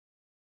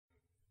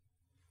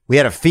We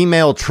had a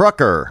female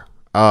trucker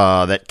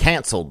that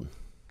canceled.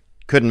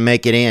 Couldn't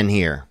make it in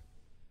here.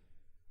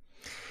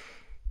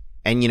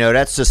 And,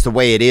 that's just the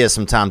way it is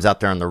sometimes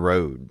out there on the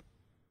road.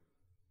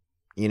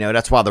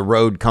 That's why the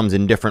road comes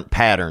in different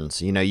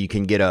patterns. You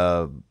can get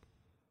a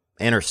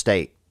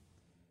interstate.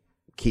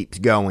 Keeps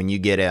going. You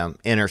get a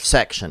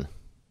intersection.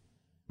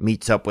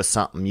 Meets up with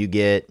something. You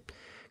get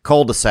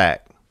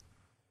cul-de-sac.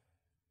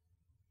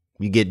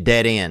 You get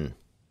dead end.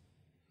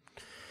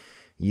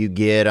 You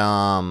get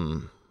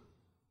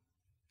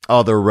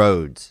other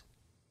roads.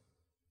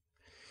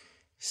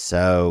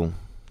 So,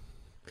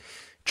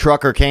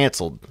 trucker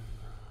canceled.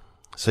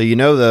 So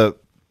the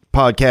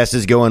podcast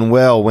is going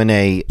well when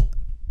a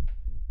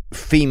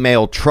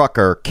female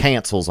trucker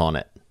cancels on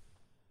it.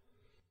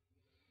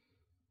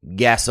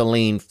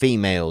 Gasoline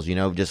females,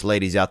 just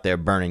ladies out there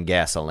burning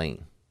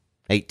gasoline.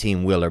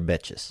 18-wheeler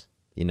bitches.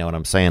 You know what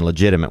I'm saying?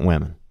 Legitimate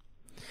women.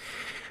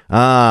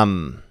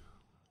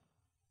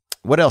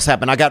 What else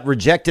happened? I got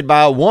rejected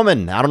by a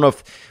woman. I don't know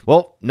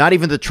not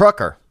even the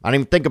trucker. I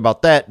didn't even think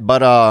about that.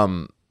 But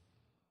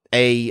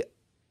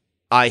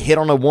I hit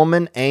on a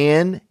woman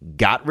and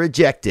got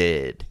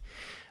rejected.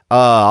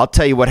 I'll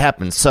tell you what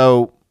happened.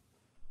 So,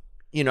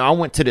 I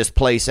went to this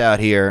place out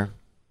here,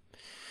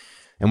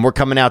 and we're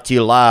coming out to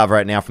you live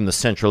right now from the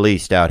Central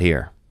East out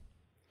here.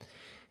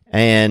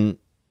 And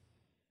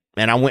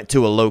I went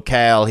to a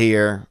locale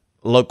here,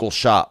 local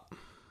shop,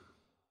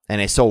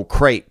 and they sold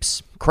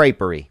crepes,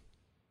 creperie.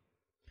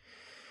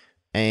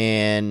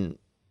 And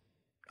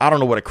I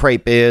don't know what a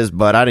crepe is,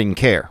 but I didn't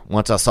care.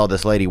 Once I saw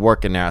this lady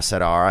working there, I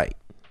said, all right,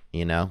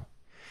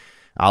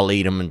 I'll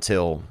eat them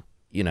until,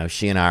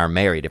 she and I are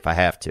married if I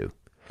have to.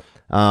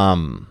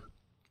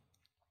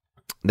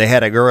 They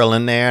had a girl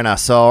in there, and I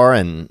saw her,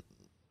 and,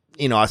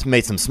 I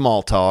made some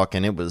small talk,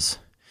 and it was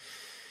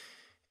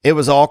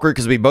awkward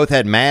because we both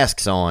had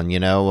masks on,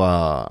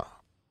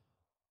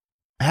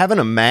 having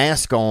a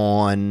mask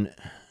on,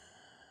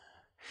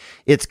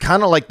 it's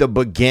kind of like the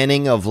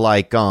beginning of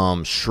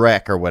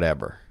Shrek or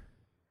whatever,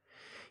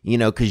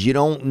 because you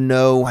don't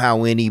know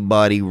how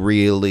anybody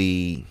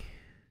really,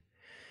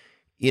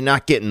 you're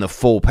not getting the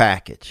full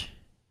package.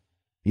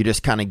 You're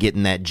just kind of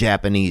getting that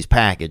Japanese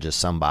package of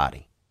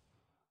somebody,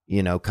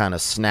 kind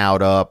of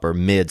snout up or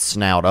mid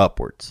snout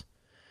upwards.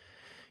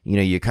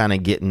 You're kind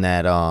of getting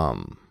that,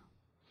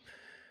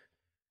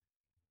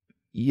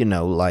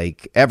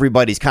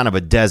 everybody's kind of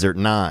a Desert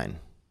Nine.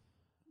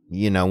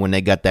 When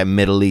they got that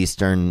Middle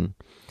Eastern,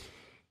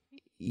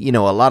 a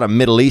lot of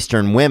Middle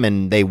Eastern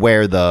women, they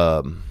wear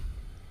the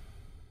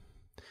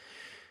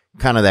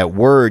kind of that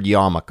word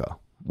yarmulke,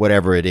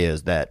 whatever it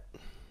is, that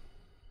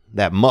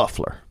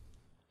muffler.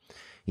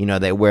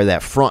 They wear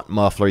that front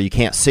muffler. You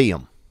can't see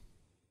them.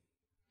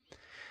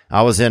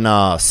 I was in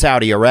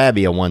Saudi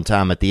Arabia one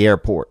time at the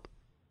airport,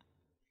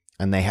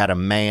 and they had a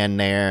man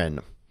there, and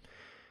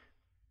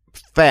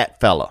fat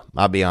fella,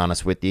 I'll be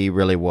honest with you, he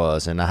really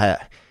was. And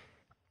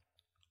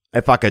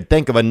if I could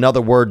think of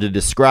another word to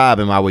describe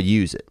him, I would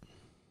use it.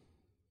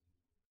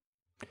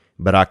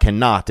 But I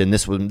cannot, and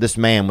this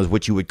man was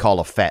what you would call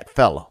a fat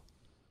fella.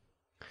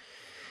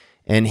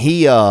 And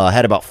he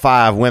had about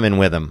 5 women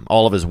with him,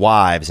 all of his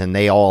wives, and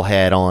they all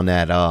had on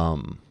that,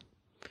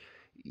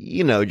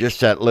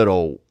 just that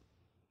little,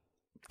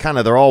 kind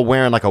of, they're all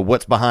wearing like a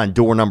what's behind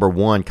door number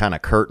 1 kind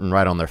of curtain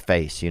right on their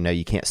face.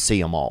 You can't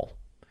see them all.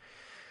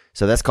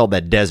 So that's called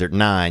that Desert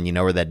 9,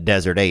 or that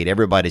Desert 8.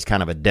 Everybody's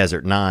kind of a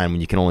Desert 9 when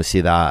you can only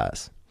see the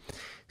eyes.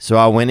 So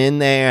I went in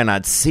there, and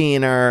I'd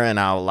seen her, and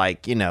I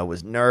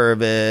was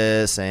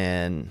nervous.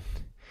 And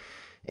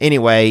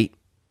anyway,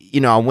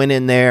 I went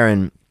in there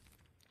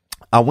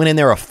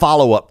a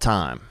follow-up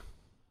time,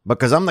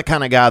 because I'm the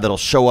kind of guy that'll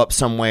show up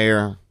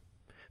somewhere,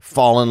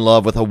 fall in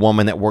love with a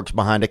woman that works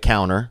behind a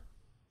counter.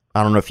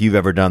 I don't know if you've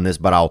ever done this,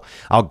 but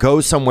I'll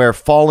go somewhere,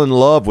 fall in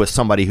love with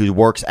somebody who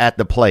works at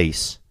the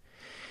place,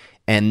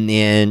 and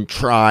then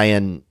try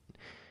and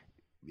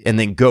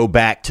then go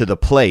back to the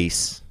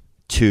place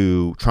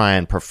to try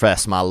and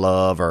profess my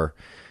love or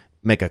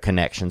make a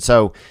connection.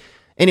 So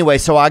anyway,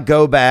 I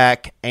go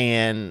back,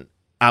 and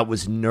I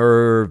was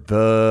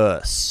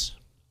nervous.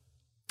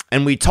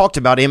 And we talked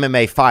about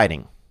MMA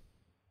fighting.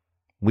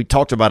 We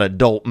talked about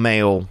adult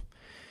male,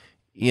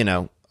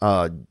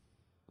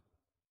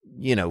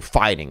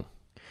 fighting.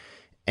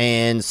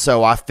 And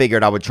so I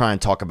figured I would try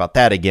and talk about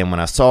that again when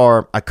I saw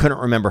her. I couldn't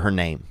remember her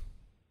name.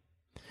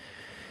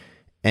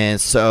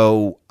 And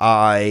so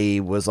I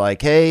was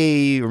like,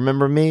 hey,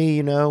 remember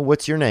me?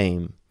 What's your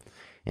name?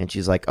 And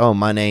she's like, oh,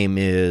 my name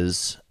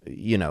is,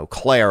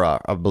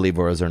 Clara, I believe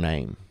was her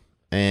name.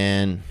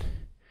 And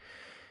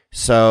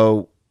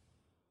so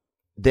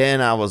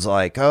then I was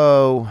like,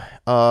 oh,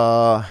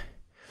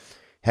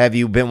 have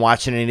you been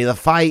watching any of the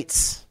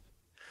fights?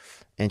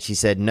 And she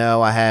said,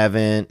 no, I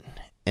haven't.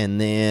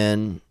 And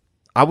then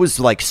I was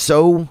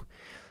you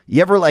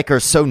ever are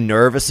so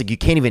nervous, you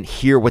can't even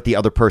hear what the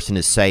other person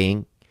is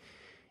saying?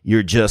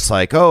 you're just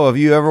like, oh, have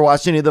you ever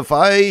watched any of the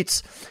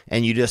fights?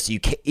 And you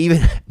can't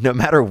even, no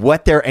matter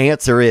what their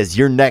answer is,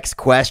 your next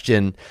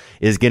question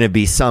is going to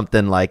be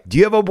something like, do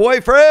you have a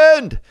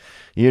boyfriend?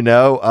 You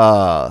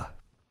know,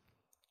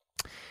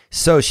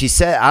 so she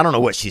said, I don't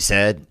know what she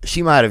said.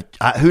 She might have,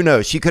 who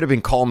knows? She could have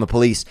been calling the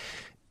police,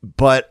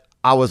 but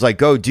I was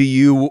like, oh, do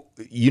you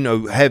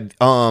have,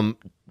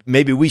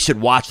 maybe we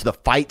should watch the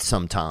fight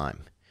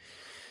sometime.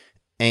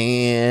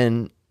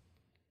 And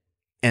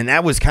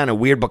that was kind of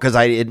weird because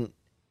I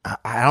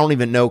don't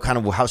even know kind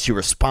of how she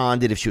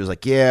responded, if she was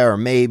like, yeah, or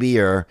maybe,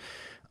 or,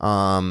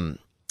 and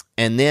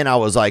then I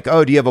was like,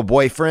 oh, do you have a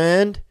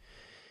boyfriend?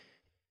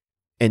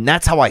 And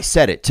that's how I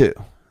said it too.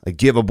 Like,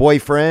 do you have a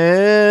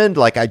boyfriend?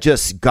 Like, I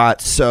just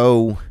got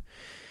I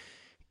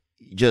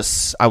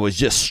was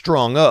just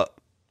strung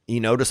up,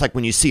 just like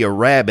when you see a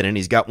rabbit and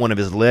he's got one of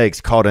his legs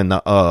caught in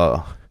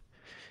the,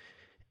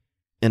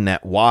 in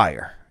that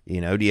wire, do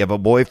you have a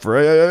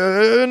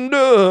boyfriend?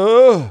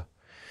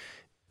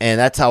 And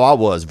that's how I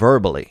was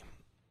verbally.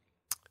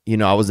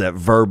 I was that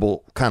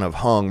verbal kind of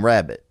hung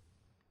rabbit.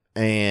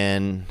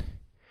 And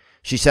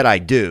she said, I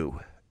do.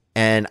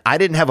 And I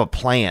didn't have a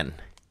plan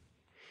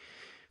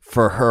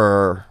for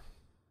her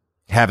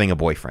having a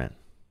boyfriend.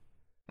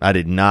 I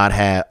did not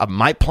have.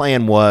 My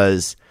plan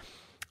was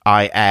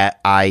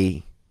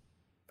I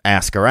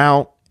ask her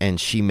out and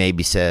she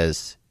maybe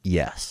says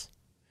yes.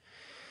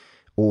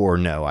 Or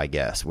no, I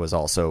guess was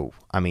also,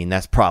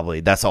 that's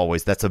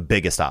the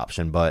biggest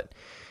option. But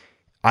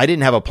I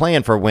didn't have a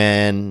plan for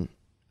when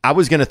I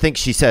was going to think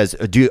she says,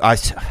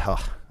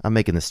 I'm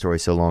making this story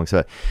so long.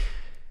 So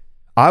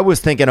I was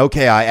thinking,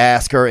 okay, I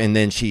ask her and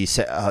then she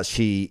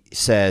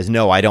says,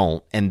 no, I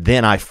don't. And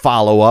then I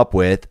follow up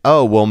with,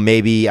 oh, well,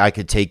 maybe I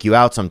could take you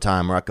out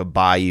sometime or I could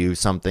buy you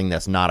something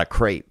that's not a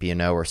crepe,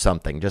 or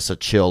something, just a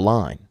chill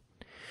line.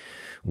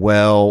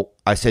 Well,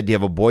 I said, do you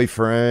have a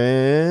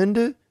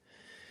boyfriend?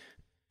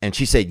 And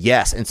she said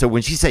yes. And so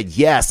when she said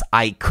yes,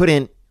 I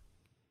couldn't,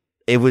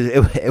 it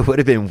would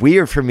have been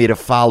weird for me to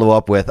follow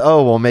up with,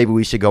 oh, well, maybe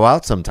we should go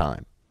out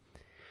sometime.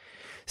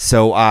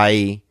 So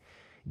I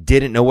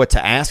didn't know what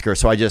to ask her,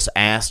 so I just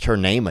asked her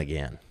name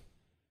again.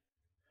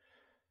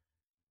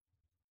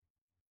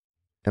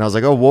 And I was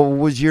like, oh, what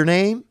was your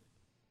name?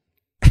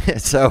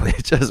 So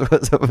it just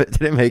was, it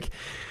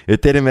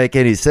didn't make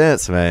any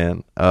sense,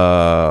 man.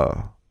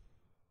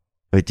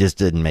 It just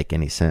didn't make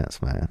any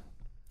sense, man.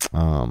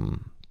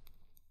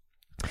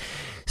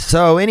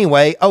 So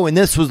anyway, and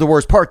this was the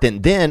worst part.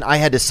 Then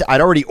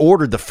I'd already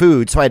ordered the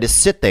food, so I had to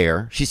sit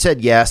there. She said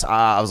yes.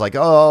 I was like,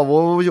 oh,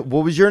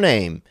 what was your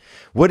name?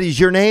 What is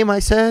your name? I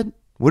said,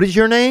 what is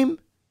your name?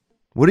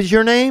 What is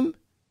your name?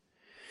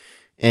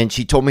 And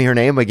she told me her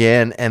name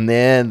again, and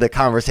then the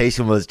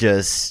conversation was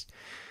just,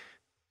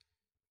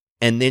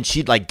 and then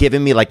she'd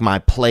given me my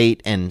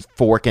plate and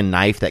fork and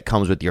knife that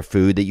comes with your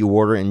food that you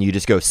order, and you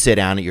just go sit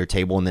down at your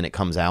table, and then it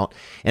comes out.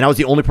 And I was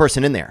the only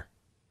person in there.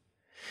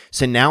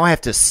 So now I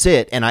have to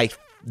sit, and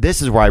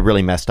this is where I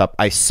really messed up.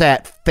 I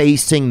sat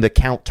facing the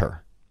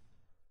counter.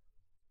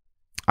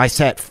 I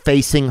sat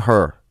facing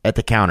her at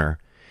the counter.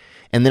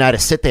 And then I had to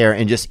sit there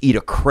and just eat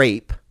a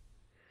crepe,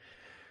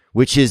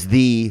 which is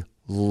the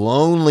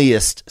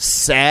loneliest,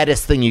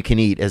 saddest thing you can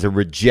eat as a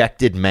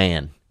rejected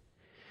man.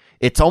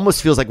 It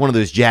almost feels like one of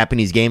those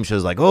Japanese game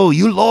shows, like, oh,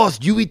 you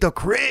lost, you eat the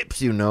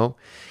crepes, And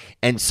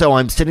so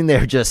I'm sitting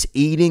there just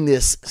eating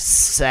this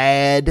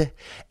sad,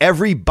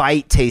 every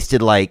bite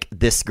tasted like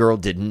this girl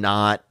did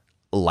not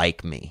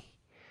like me.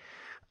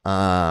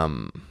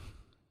 But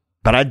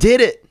I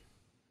did it.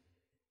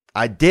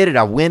 I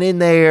went in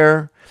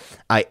there.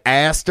 I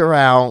asked her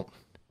out.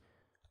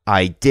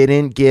 There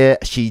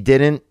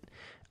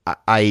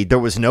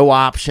was no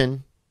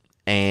option.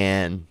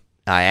 And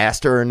I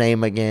asked her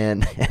name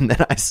again. And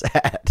then I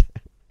sat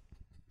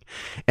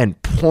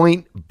and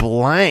point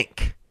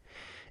blank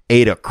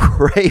ate a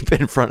crepe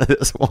in front of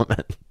this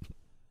woman.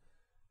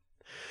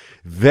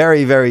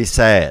 Very, very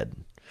sad.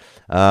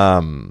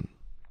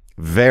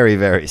 Very,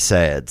 very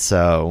sad.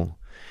 So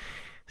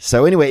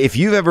anyway, if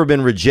you've ever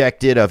been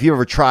rejected, if you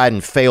ever tried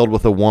and failed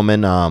with a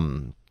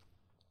woman,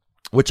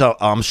 which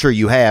I'm sure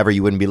you have, or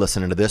you wouldn't be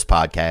listening to this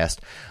podcast,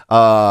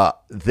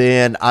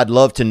 then I'd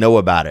love to know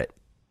about it.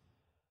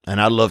 And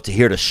I'd love to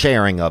hear the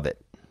sharing of it.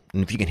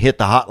 And if you can hit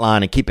the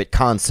hotline and keep it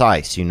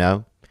concise,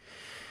 and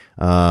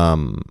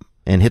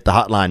hit the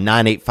hotline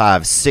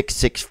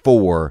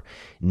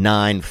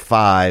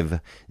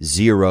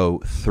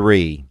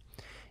 985-664-9503.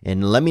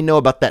 And let me know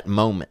about that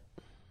moment.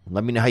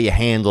 Let me know how you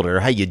handled it or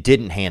how you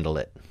didn't handle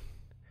it.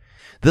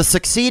 The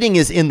succeeding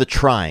is in the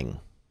trying.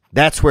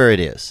 That's where it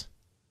is.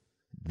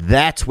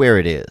 That's where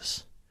it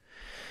is.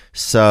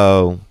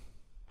 So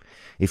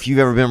if you've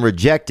ever been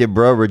rejected,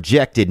 bro,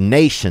 rejected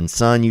nation,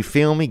 son, you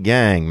feel me?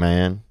 Gang,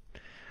 man.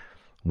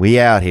 We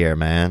out here,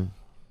 man.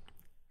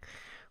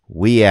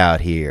 We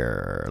out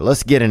here.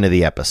 Let's get into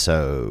the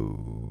episode.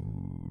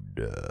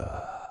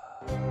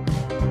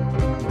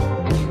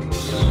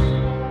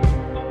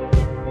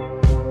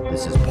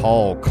 This is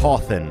Paul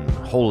Cauthen,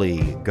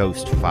 Holy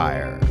Ghost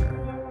Fire.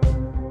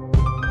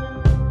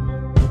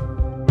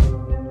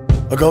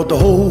 I got the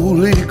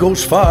Holy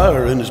Ghost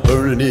fire and it's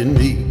burning in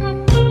me.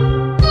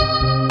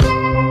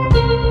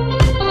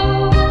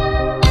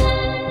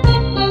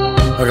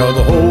 I got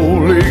the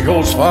Holy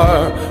Ghost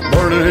fire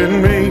burning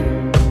in me.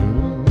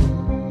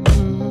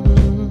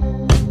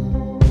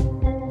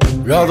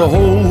 Got the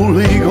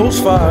Holy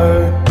Ghost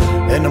fire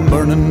and I'm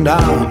burning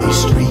down the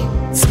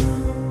streets.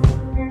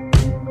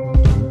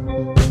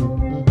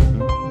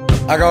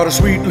 I got a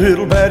sweet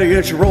little baddie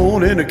and she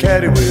rolling in a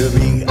caddy with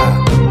me.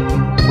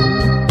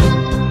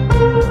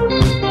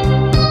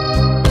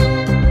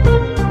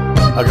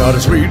 I got a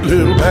sweet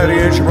little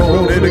baddie and she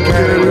rolling in a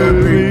caddy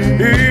with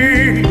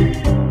me.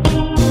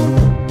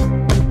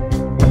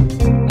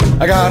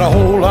 I got a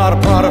whole lot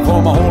of product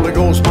for my Holy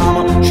Ghost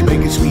mama. She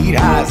making sweet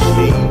eyes at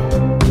me.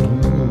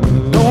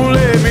 Don't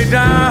let me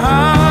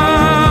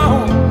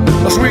down,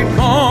 a sweet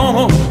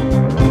mama.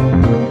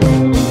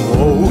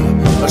 Oh,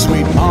 a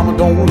sweet mama,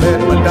 don't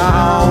let me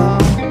down.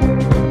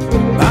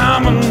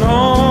 I'm a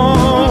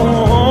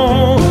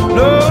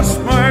honest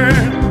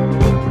man,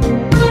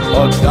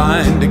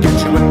 dying to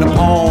get you in the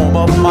palm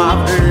of my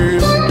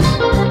hand.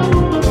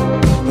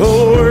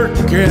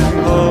 Working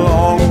the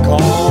long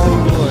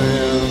con plan.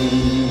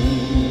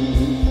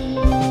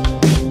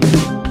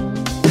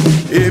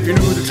 If you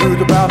knew the truth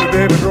about me,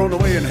 baby, thrown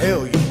away in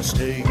hell, you'd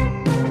stay.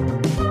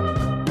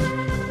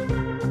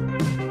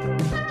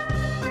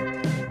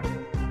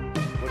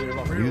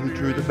 Knew the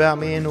truth about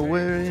me and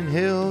where in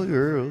hell,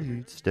 girl,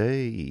 you'd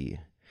stay.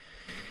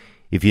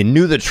 If you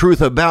knew the truth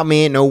about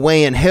me, ain't no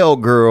way in hell,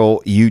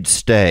 girl, you'd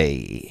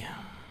stay.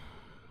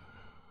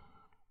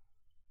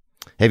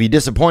 Have you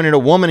disappointed a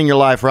woman in your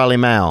life, Riley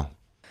Mal?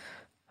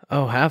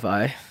 Oh, have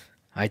I?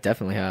 I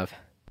definitely have.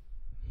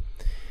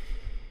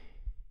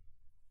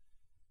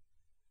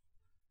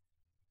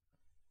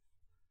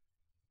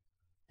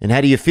 And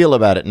how do you feel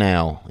about it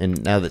now,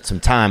 and now that some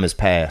time has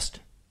passed?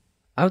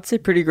 I would say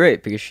pretty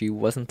great, because she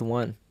wasn't the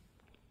one.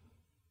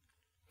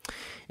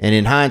 And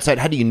in hindsight,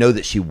 how do you know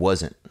that she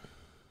wasn't?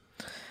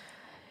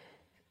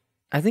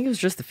 I think it was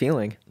just the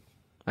feeling.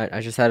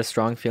 I just had a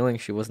strong feeling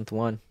she wasn't the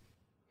one.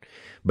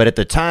 But at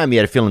the time, you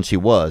had a feeling she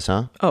was,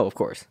 huh? Oh, of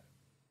course.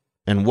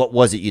 And what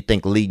was it you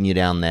think leading you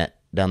down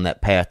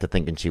that path to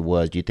thinking she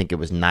was? Do you think it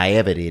was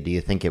naivety? Do you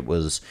think it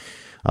was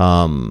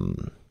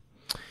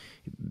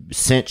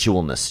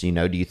sensualness? You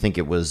know, do you think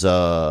it was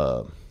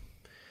the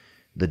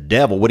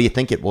devil? What do you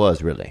think it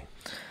was, really?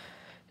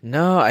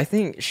 No, I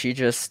think she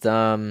just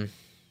I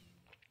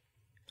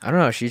don't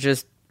know.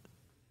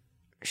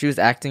 She was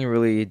acting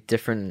really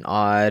different and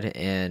odd,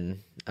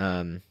 and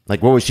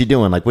like, what was she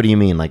doing? Like, what do you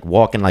mean? Like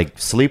walking, like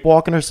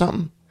sleepwalking or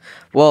something?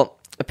 Well,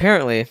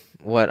 apparently,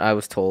 what I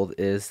was told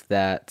is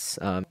that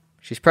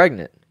she's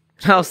pregnant.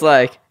 I was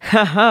like,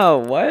 haha,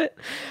 what?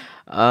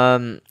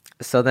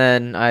 So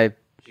then I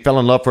fell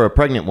in love for a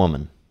pregnant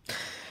woman.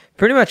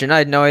 Pretty much, and I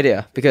had no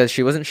idea because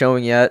she wasn't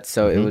showing yet,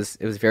 so it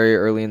was very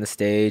early in the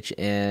stage,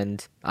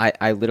 and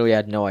I literally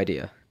had no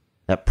idea.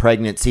 That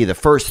pregnancy, the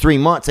first 3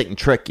 months, they can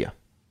trick you.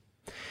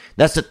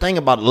 That's the thing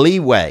about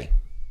leeway.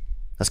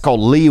 That's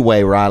called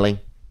leeway, Riley.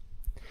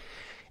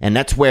 And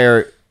that's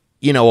where,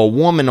 you know, a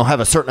woman will have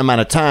a certain amount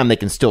of time they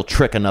can still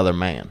trick another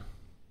man.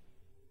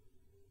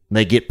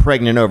 They get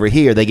pregnant over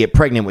here. They get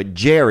pregnant with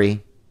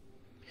Jerry,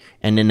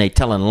 and then they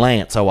telling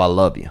Lance, oh, I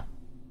love you.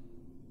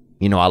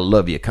 You know, I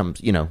love you. Come,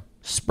 you know,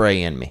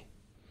 spray in me.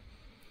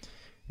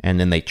 And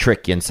then they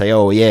trick you and say,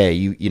 oh, yeah,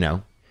 you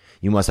know,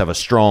 you must have a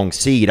strong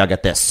seed. I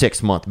got that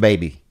 6-month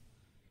baby.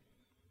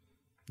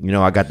 You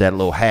know, I got that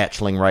little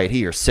hatchling right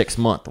here, 6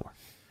 month.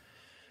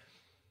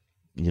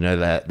 You know,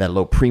 that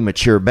little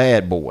premature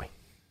bad boy.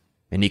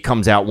 And he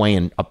comes out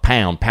weighing a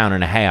pound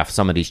and a half,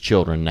 some of these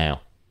children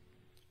now.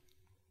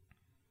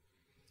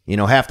 You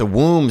know, half the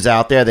wombs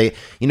out there,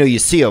 you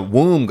see a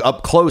womb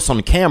up close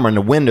on camera and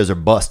the windows are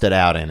busted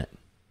out in it.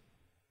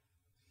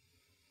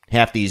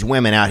 Half these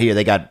women out here,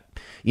 they got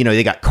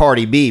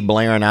Cardi B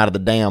blaring out of the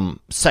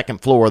damn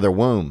second floor of their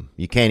womb.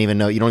 You don't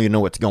even know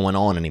what's going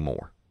on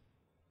anymore.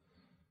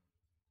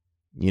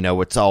 You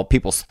know, it's all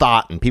people's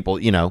thought and people,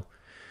 you know,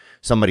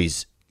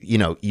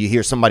 you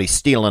hear somebody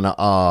stealing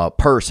a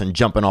purse and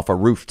jumping off a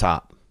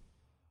rooftop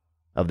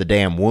of the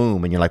damn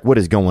womb, and you're like, what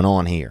is going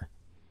on here?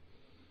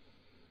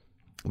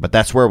 But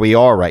that's where we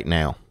are right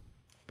now.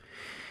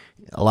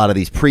 A lot of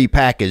these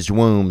prepackaged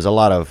wombs, a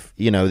lot of,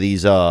 you know,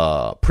 these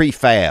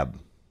prefab.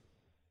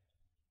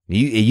 It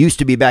used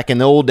to be back in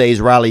the old days,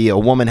 Riley, a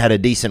woman had a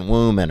decent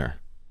womb in her.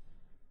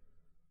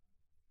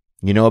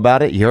 You know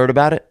about it? You heard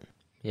about it?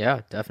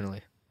 Yeah,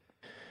 definitely.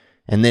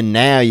 And then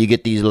now you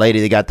get these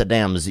ladies, they got the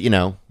damn, you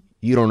know,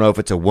 you don't know if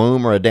it's a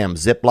womb or a damn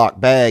Ziploc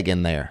bag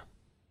in there.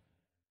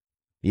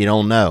 You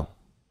don't know.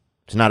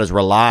 It's not as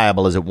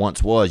reliable as it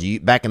once was.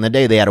 Back in the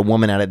day, they had a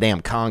woman out of a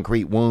damn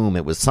concrete womb.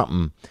 It was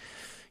something,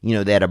 you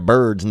know, they had a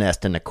bird's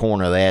nest in the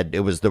corner.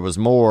 There was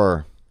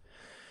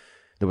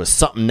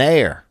something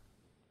there.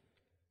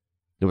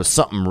 There was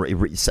something,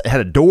 it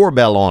had a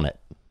doorbell on it.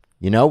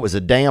 You know, it was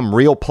a damn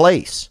real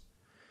place.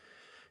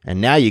 And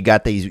now you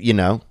got these, you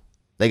know,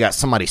 they got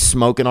somebody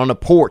smoking on the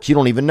porch. You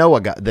don't even know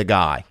the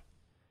guy.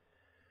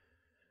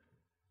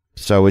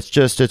 So it's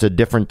a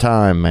different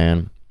time,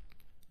 man.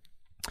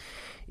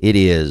 It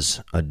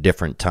is a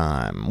different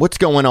time. What's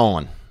going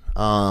on?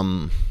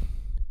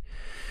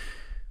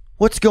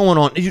 What's going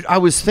on? I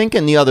was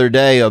thinking the other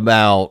day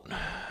about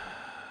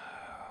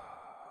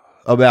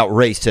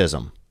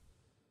racism,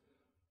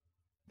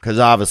 because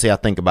obviously I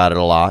think about it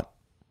a lot,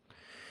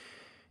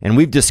 and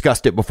we've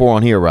discussed it before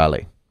on here,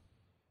 Riley.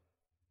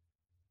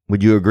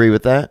 Would you agree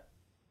with that?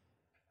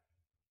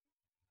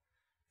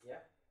 Yeah,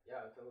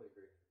 I totally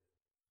agree.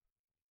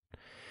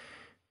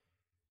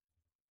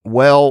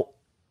 Well,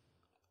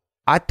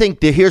 I think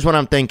that here's what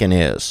I'm thinking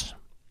is,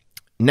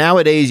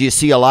 nowadays you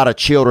see a lot of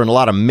children, a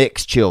lot of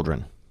mixed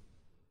children.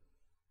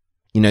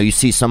 You know, you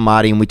see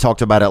somebody, and we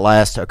talked about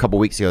it a couple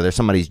weeks ago. There's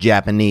somebody's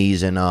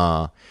Japanese and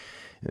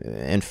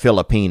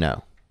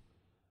Filipino,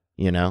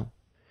 you know,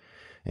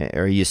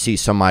 or you see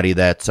somebody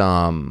that's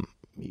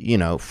you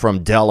know,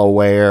 from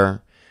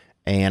Delaware,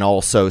 and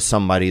also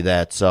somebody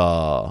that's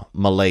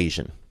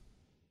Malaysian.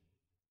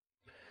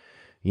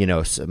 You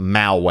know,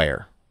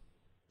 malware,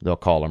 they'll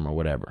call them, or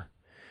whatever.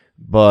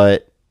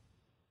 But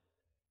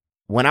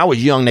when I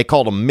was young, they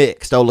called them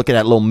mixed. Oh, look at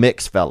that little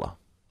mixed fella.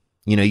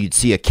 You know, you'd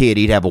see a kid,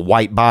 he'd have a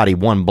white body,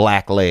 one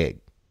black leg.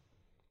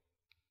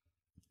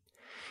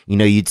 You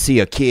know, you'd see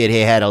a kid, he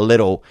had a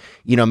little,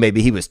 you know,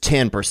 maybe he was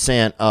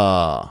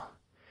 10%,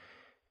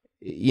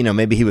 you know,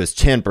 maybe he was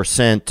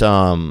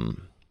 10%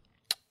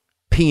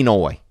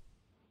 Pinoy.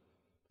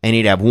 And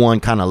he'd have one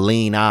kind of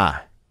lean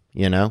eye,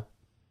 you know.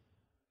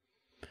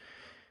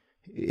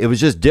 It was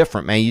just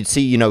different, man. You'd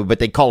see, you know, but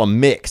they call him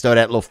mixed. Oh,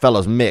 that little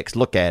fella's mixed.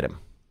 Look at him.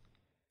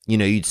 You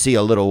know, you'd see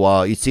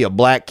a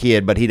black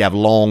kid, but he'd have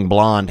long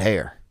blonde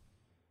hair.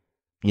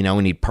 You know,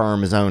 and he'd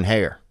perm his own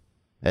hair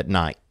at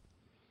night.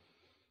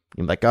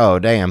 You'd be like, oh,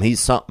 damn, he's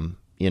something,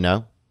 you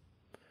know.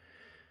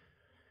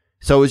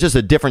 So it was just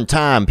a different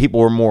time. People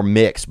were more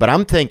mixed. But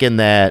I'm thinking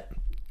that,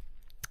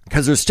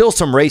 because there's still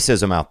some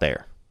racism out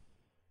there.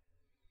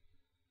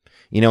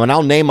 You know, and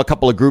I'll name a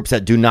couple of groups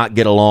that do not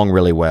get along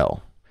really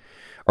well.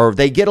 Or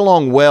they get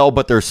along well,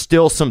 but there's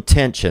still some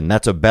tension.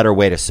 That's a better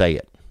way to say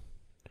it.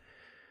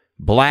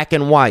 Black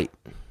and white.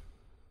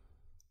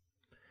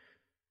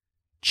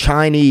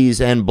 Chinese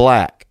and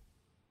black.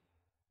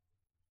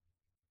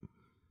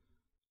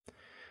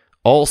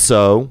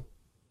 Also,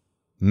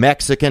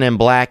 Mexican and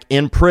black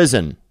in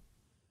prison.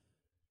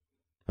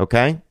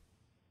 Okay?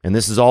 And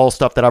this is all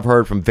stuff that I've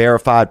heard from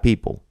verified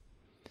people.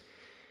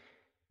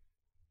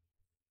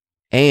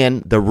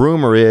 And the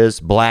rumor is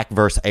black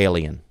versus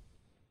alien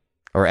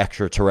or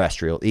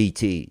extraterrestrial,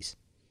 ETs.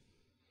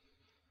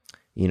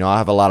 You know, I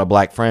have a lot of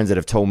black friends that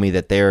have told me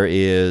that there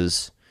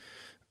is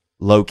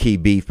low-key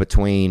beef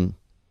between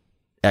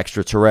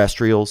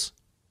extraterrestrials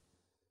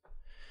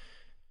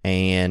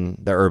and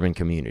the urban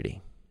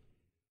community.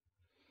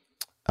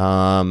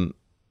 Do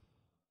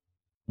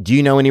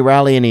you know any,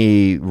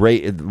 Riley,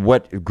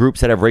 what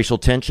groups that have racial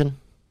tension?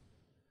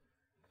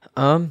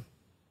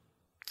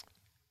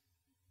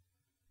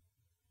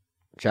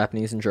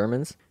 Japanese and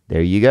Germans.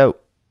 There you go.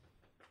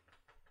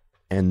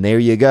 And there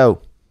you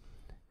go.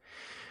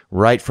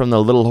 Right from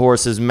the little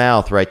horse's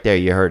mouth, right there,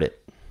 you heard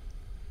it.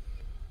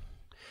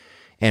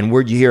 And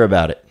where'd you hear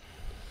about it?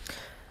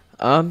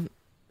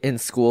 In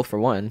school for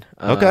one.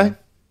 Okay.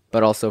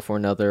 But also for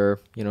another,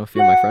 you know, a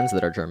few of my friends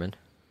that are German.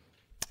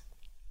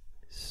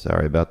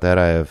 Sorry about that.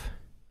 I have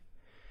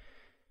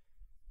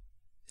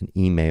an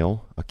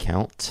email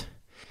account.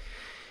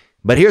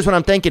 But here's what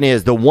I'm thinking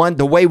is the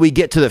way we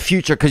get to the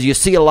future, because you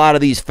see a lot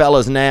of these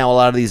fellas now, a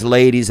lot of these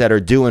ladies that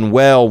are doing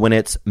well when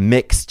it's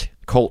mixed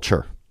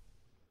culture.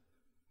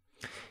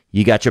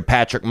 You got your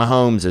Patrick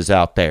Mahomes is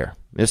out there.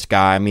 This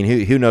guy, I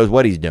mean, who knows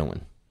what he's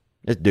doing?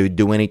 This dude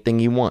do anything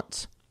he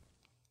wants.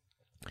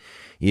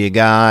 You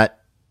got,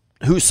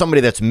 who's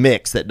somebody that's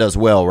mixed that does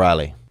well,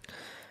 Riley?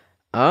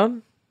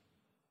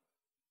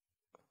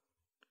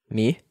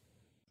 Me.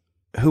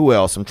 Who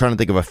else? I'm trying to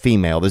think of a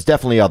female. There's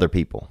definitely other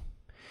people.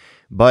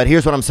 But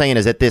here's what I'm saying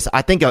is that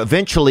I think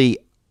eventually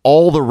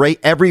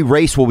every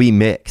race will be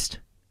mixed.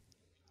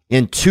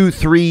 In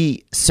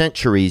 2-3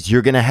 centuries,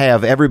 you're going to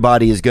have,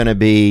 everybody is going to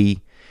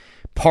be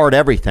part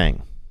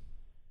everything.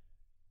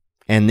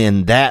 And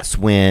then that's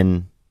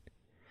when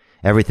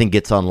everything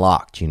gets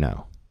unlocked, you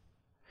know.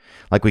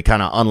 Like we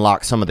kind of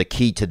unlock some of the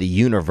key to the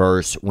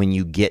universe when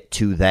you get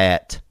to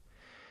that,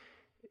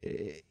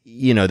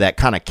 you know, that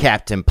kind of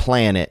Captain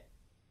Planet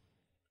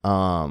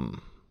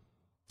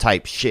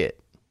type shit.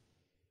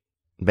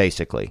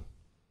 Basically.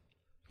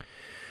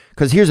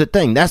 Because here's the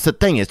thing. That's the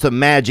thing. It's a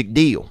magic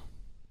deal.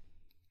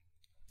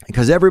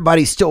 Because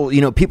everybody's still, you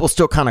know, people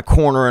still kind of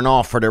cornering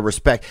off for their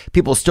respect.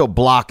 People still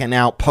blocking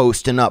out,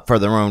 posting up for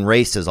their own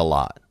races a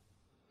lot.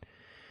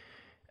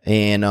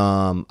 And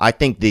I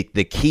think the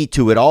key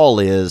to it all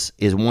is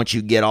once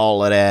you get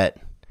all of that,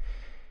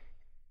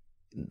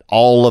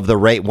 all of the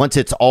rate, once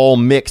it's all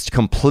mixed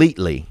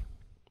completely,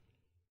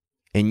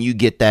 and you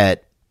get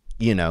that,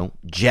 you know,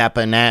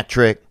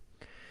 Japanatric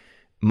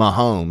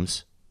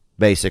Mahomes,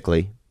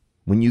 basically,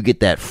 when you get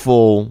that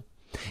full,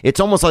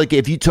 it's almost like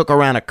if you took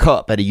around a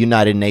cup at a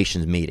United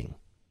Nations meeting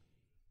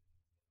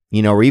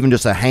or even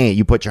just a hand.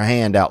 You put your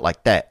hand out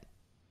like that.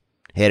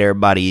 Had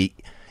everybody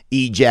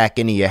ejack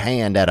into your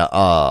hand at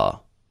a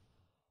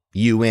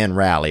UN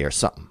rally or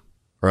something,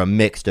 or a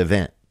mixed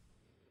event.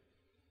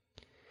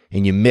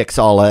 And you mix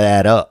all of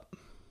that up.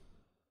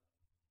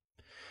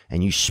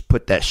 And you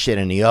put that shit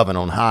in the oven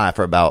on high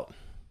for about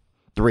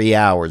 3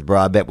 hours, bro.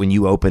 I bet when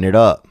you open it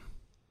up,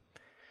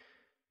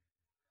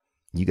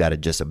 you got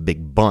just a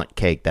big bundt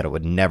cake that it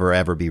would never,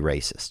 ever be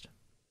racist.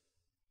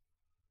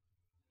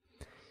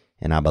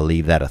 And I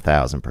believe that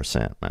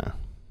 1,000%, man.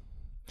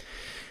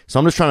 So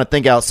I'm just trying to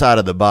think outside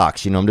of the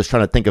box. I'm just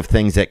trying to think of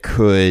things that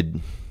could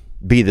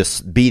be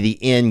the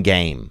end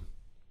game.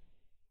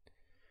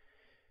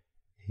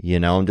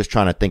 I'm just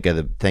trying to think of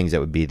the things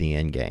that would be the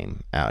end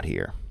game out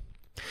here.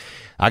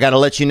 I got to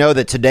let you know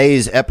that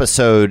today's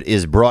episode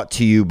is brought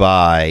to you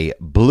by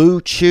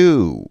Blue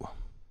Chew.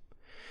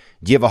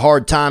 Do you have a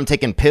hard time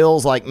taking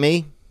pills like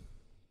me?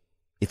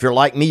 If you're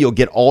like me, you'll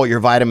get all your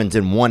vitamins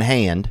in one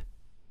hand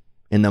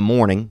in the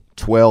morning.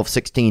 12,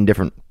 16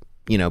 different,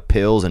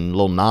 pills and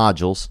little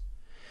nodules.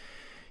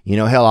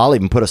 Hell, I'll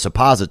even put a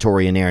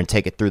suppository in there and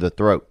take it through the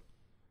throat.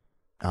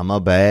 I'm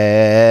a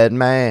bad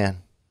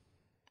man.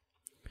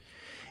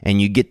 And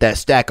you get that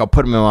stack, I'll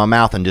put them in my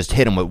mouth and just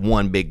hit them with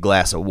one big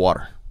glass of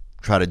water.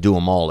 Try to do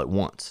them all at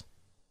once.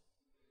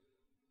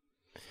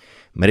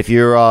 But if you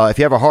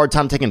have a hard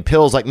time taking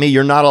pills like me,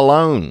 you're not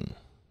alone.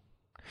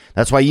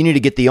 That's why you need to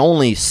get the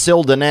only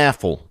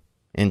sildenafil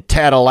and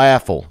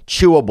tadalafil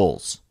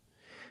chewables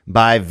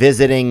by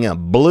visiting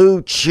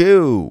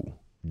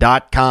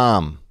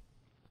BlueChew.com.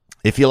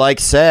 If you like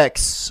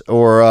sex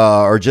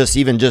or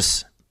even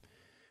just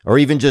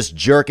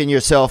jerking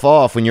yourself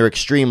off when you're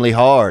extremely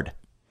hard,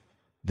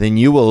 then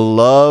you will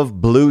love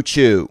Blue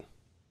Chew.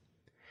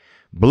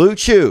 Blue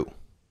Chew.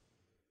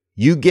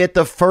 You get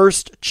the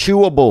first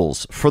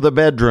chewables for the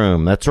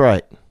bedroom. That's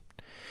right.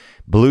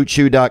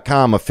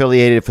 BlueChew.com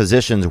affiliated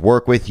physicians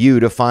work with you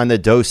to find the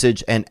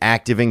dosage and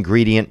active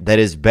ingredient that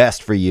is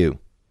best for you.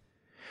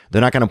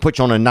 They're not going to put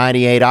you on a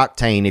 98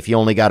 octane if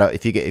you're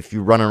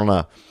running on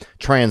a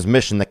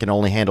transmission that can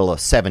only handle a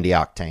 70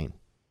 octane.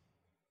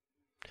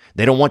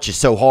 They don't want you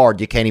so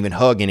hard you can't even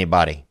hug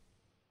anybody.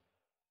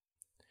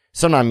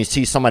 Sometimes you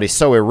see somebody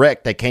so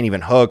erect they can't even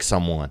hug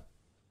someone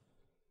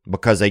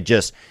because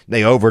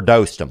they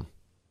overdosed them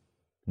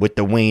with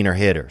the wiener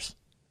hitters.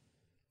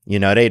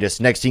 They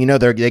just, next thing you know,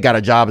 they got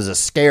a job as a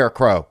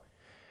scarecrow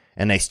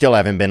and they still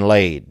haven't been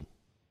laid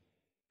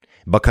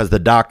because the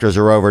doctors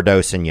are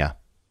overdosing you.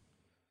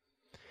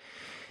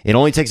 It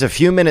only takes a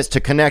few minutes to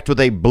connect with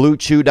a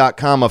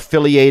BlueChew.com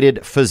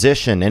affiliated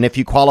physician. And if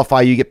you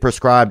qualify, you get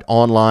prescribed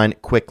online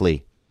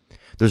quickly.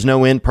 There's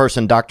no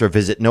in-person doctor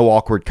visit, no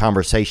awkward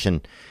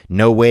conversation,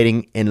 no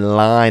waiting in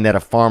line at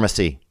a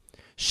pharmacy.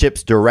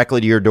 Ships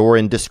directly to your door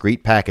in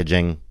discreet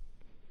packaging.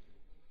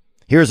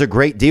 Here's a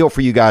great deal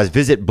for you guys.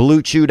 Visit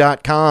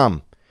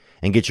BlueChew.com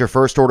and get your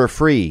first order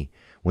free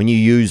when you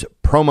use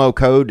promo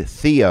code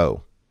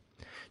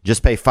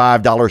Just pay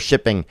 $5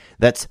 shipping.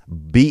 That's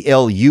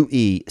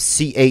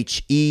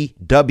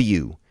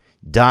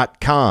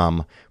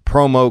BlueChew.com.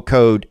 Promo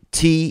code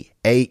THEO.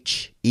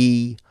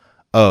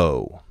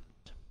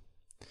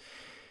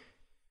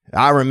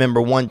 I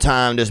remember one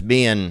time just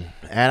being,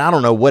 and I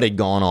don't know what had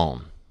gone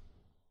on.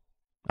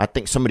 I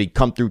think somebody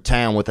come through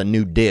town with a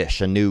new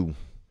dish, a new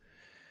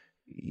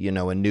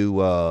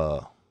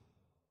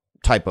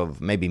type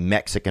of maybe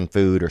Mexican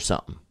food or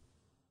something.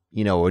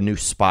 A new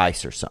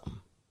spice or something.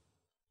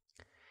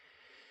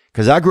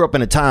 Because I grew up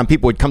in a time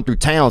people would come through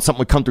town, something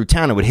would come through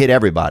town and would hit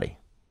everybody.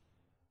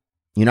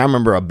 I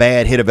remember a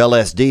bad hit of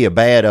LSD, a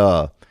bad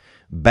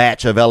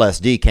batch of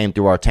LSD came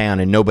through our town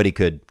and nobody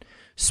could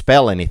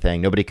spell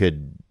anything. Nobody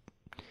could,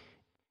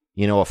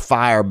 a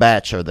fire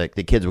batch, or the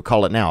kids would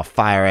call it now, a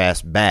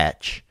fire-ass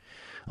batch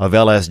of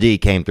LSD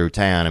came through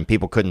town and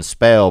people couldn't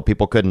spell,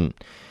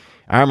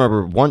 I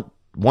remember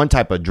one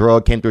type of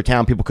drug came through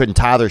town, people couldn't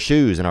tie their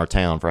shoes in our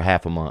town for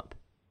half a month.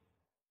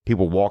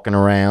 People walking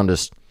around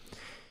just,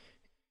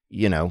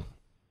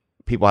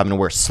 people having to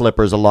wear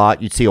slippers a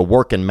lot. You'd see a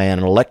working man,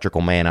 an electrical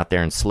man out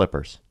there in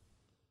slippers.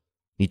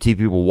 You'd see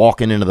people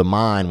walking into the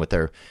mine with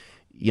their,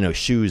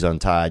 shoes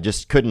untied.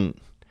 Just couldn't.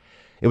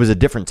 It was a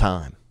different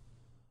time.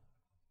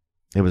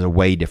 It was a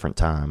way different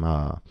time.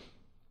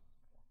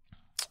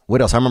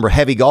 What else? I remember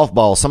heavy golf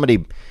balls.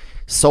 Somebody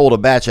sold a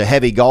batch of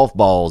heavy golf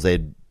balls.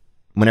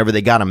 Whenever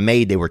they got them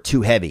made, they were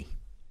too heavy.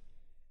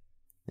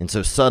 And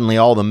so suddenly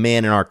all the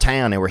men in our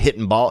town, they were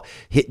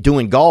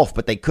doing golf,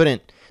 but they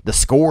couldn't. The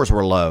scores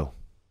were low.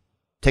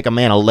 Take a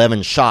man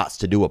 11 shots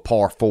to do a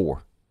par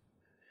 4.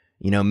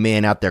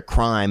 Men out there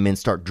crying, men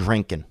start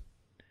drinking,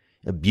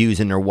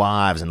 abusing their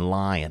wives and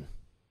lying.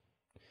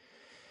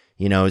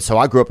 So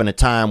I grew up in a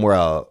time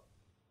where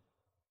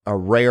a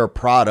rare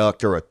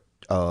product or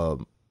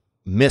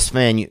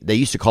they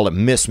used to call it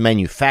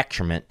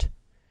mismanufacturement,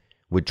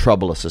 would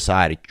trouble a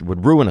society,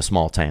 would ruin a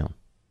small town.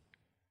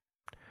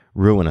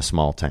 And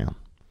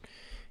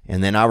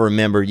then I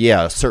remember,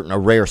 a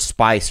rare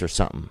spice or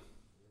something.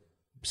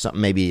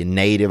 Something maybe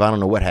native. I don't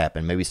know what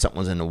happened. Maybe something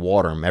was in the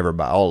water and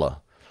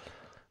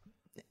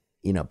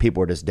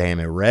people were just damn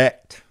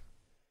erect.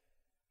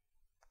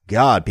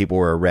 God, people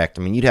were erect.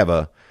 I mean, you'd have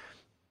a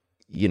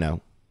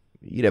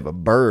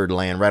bird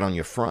laying right on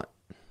your front.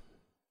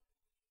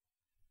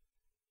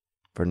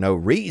 For no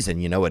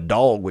reason, a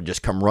dog would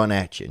just come run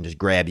at you and just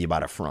grab you by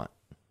the front.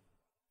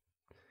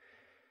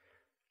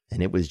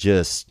 And it was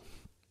just,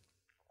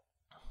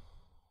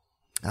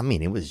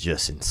 it was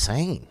just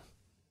insane.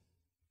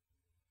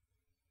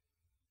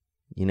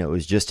 It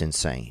was just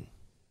insane.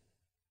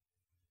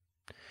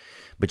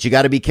 But you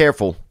got to be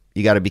careful.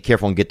 You got to be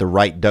careful and get the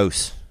right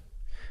dose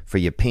for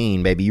your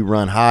peen, baby. You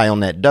run high on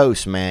that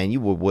dose, man.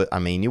 Your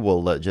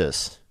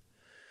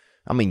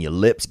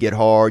lips get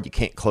hard. You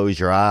can't close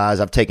your eyes.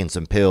 I've taken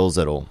some pills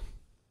that'll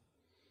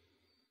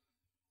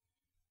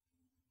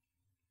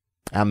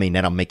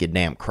make you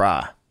damn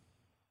cry.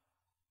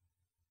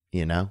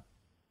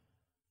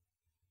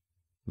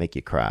 Make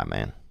you cry,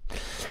 man.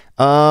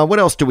 What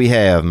else do we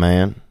have,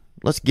 man?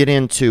 Let's get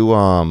into,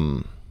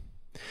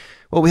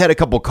 we had a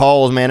couple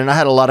calls, man, and I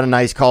had a lot of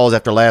nice calls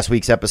after last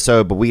week's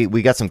episode, but we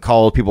got some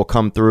calls. People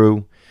come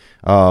through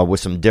with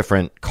some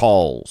different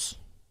calls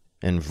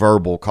and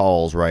verbal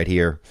calls right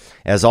here.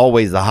 As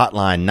always, the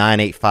hotline,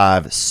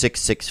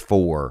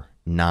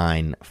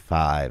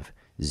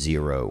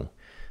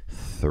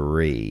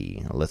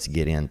 985-664-9503. Let's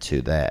get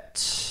into that.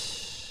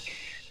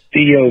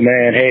 Theo,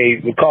 man,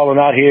 hey, we're calling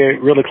out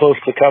here really close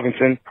to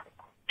Covington.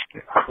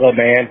 Well,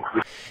 man.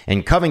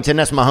 And Covington,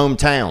 that's my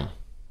hometown.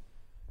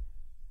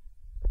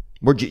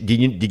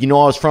 Did you know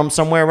I was from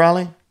somewhere,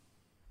 Riley?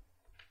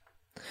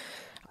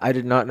 I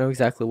did not know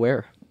exactly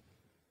where.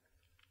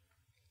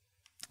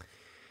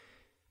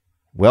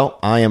 Well,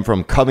 I am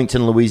from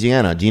Covington,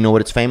 Louisiana. Do you know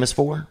what it's famous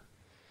for?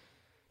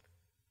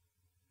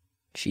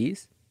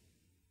 Cheese?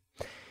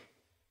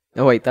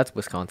 Oh, wait, that's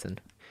Wisconsin.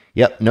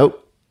 Yep,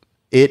 nope.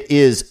 It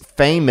is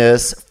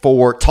famous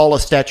for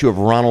tallest statue of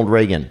Ronald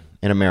Reagan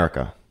in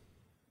America.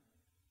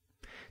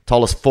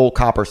 Tallest full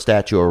copper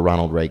statue of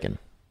Ronald Reagan.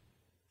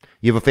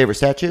 You have a favorite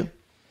statue?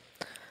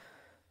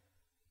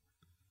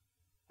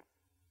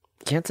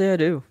 Can't say I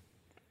do.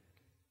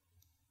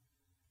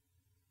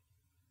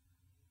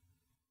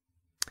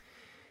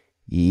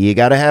 You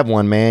got to have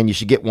one, man. You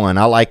should get one.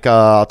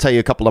 I'll tell you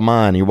a couple of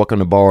mine. You're welcome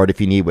to borrow it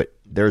if you need it.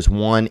 There's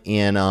one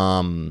in,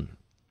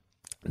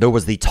 there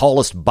was the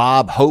tallest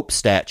Bob Hope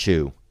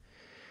statue.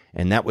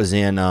 And that was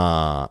in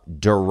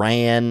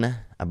Durand,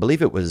 I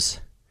believe it was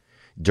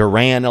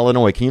Durand,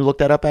 Illinois. Can you look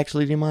that up,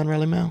 actually? Do you mind,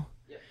 Riley Mel?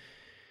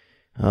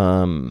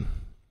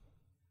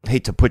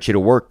 Hate to put you to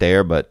work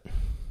there, but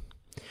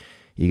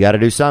you got to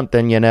do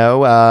something,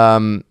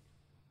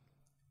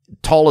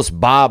 Tallest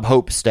Bob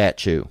Hope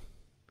statue.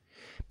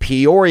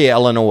 Peoria,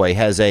 Illinois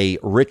has a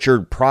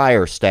Richard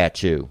Pryor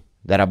statue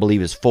that I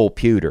believe is full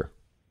pewter,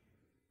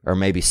 or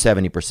maybe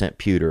 70%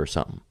 pewter or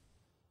something.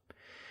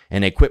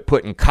 And they quit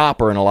putting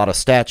copper in a lot of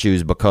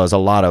statues because a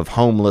lot of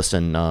homeless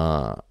and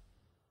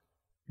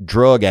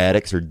drug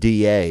addicts or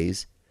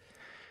DAs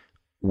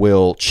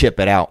will chip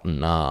it out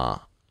and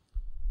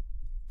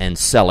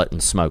sell it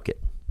and smoke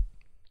it.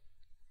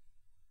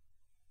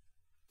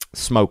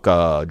 Smoke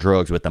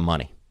drugs with the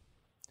money.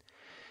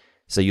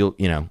 So you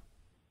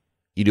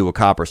do a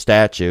copper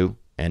statue,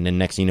 and then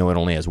next thing you know, it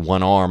only has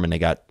one arm, and they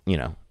got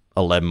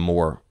 11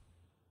 more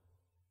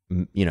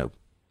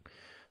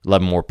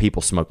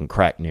people smoking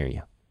crack near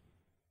you,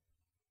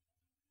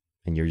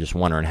 and you're just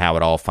wondering how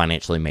it all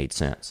financially made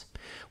sense.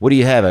 What do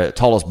you have? A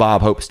tallest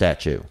Bob Hope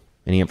statue?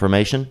 Any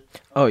information?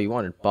 Oh, you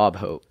wanted Bob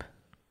Hope.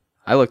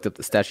 I looked up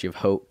the Statue of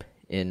Hope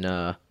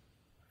in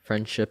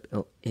Friendship,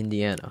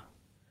 Indiana.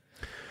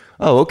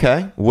 Oh,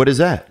 okay. What is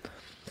that?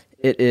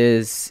 It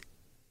is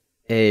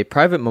a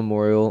private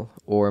memorial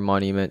or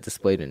monument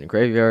displayed in a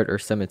graveyard or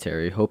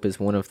cemetery. Hope is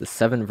one of the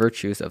 7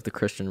 virtues of the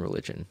Christian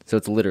religion. So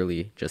it's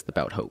literally just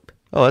about hope.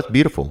 Oh, that's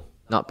beautiful.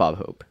 Not Bob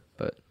Hope,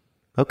 but...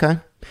 Okay.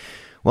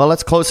 Well,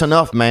 that's close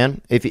enough,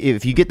 man.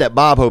 If you get that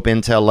Bob Hope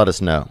intel, let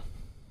us know.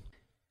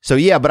 So,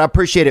 yeah, but I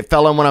appreciate it,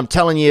 fella. And what I'm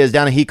telling you is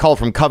he called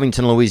from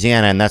Covington,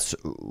 Louisiana, and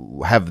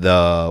have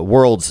the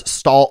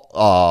world's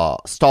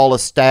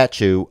tallest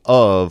statue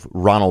of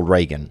Ronald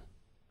Reagan.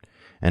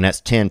 And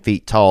that's 10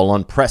 feet tall,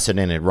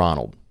 unprecedented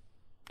Ronald.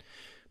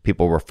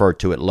 People refer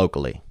to it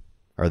locally,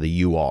 or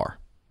the UR.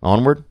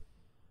 Onward.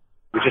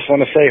 We just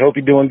want to say, hope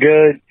you're doing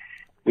good.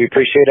 We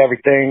appreciate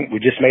everything. We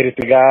just made it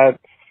through, God.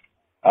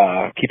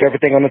 Keep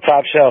everything on the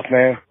top shelf,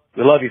 man.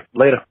 We love you.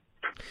 Later.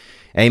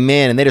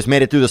 Amen. And they just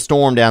made it through the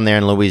storm down there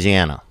in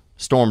Louisiana.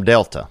 Storm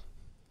Delta.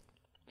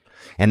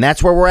 And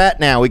that's where we're at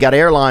now. We got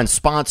airlines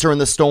sponsoring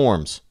the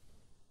storms.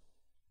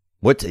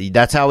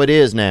 That's how it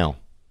is now.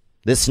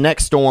 This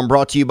next storm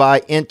brought to you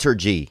by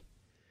Entergy.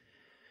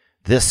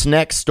 This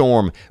next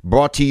storm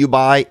brought to you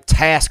by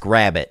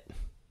TaskRabbit.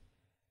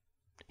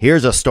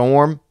 Here's a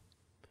storm.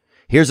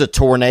 Here's a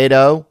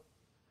tornado.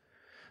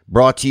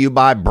 Brought to you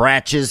by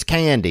Bratch's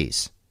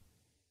Candies.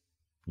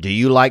 Do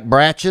you like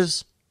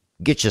Bratch's?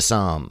 Get you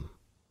some.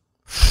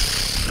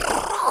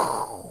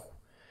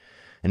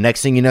 And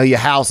next thing you know, your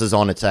house is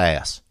on its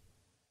ass.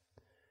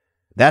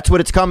 That's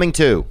what it's coming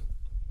to.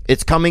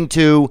 It's coming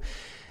to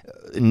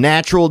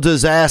natural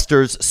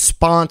disasters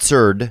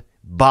sponsored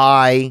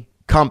by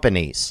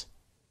companies.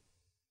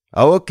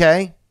 Oh,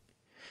 okay.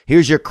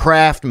 Here's your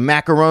Kraft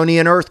macaroni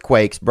and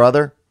earthquakes,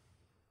 brother.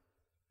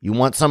 You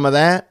want some of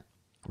that?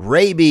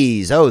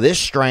 Rabies. Oh, this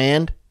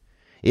strand.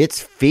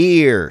 It's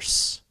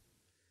fierce.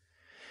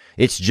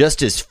 It's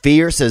just as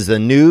fierce as the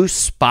new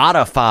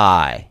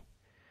Spotify.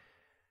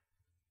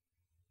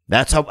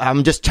 That's how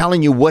I'm just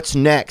telling you what's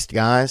next,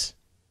 guys.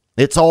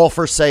 It's all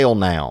for sale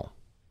now.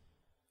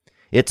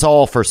 It's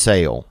all for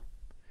sale.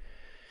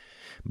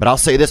 But I'll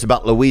say this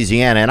about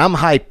Louisiana, and I'm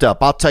hyped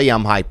up. I'll tell you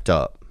I'm hyped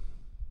up.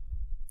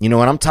 You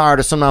know, and I'm tired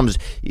of sometimes,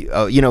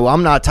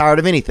 I'm not tired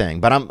of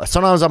anything, but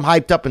sometimes I'm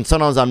hyped up and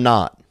sometimes I'm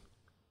not.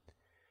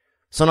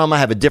 Sometimes I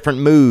have a different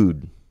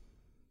mood,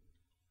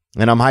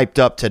 and I'm hyped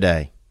up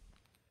today.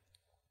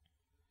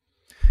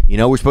 You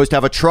know, we're supposed to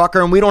have a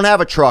trucker, and we don't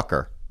have a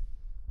trucker.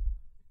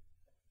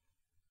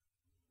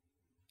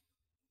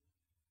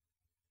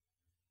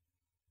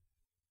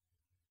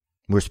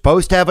 We're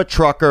supposed to have a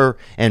trucker,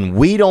 and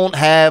we don't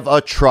have a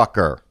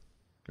trucker.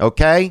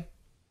 Okay?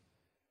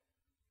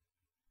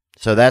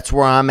 So that's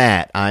where I'm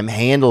at. I'm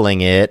handling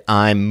it.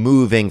 I'm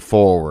moving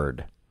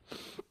forward.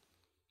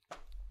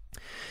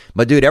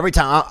 But, dude, every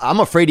time, I'm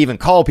afraid to even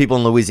call people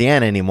in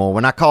Louisiana anymore.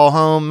 When I call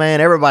home, man,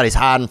 everybody's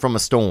hiding from a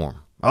storm.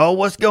 Oh,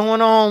 what's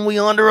going on? We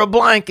under a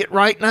blanket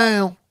right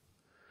now.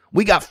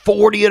 We got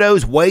 40 of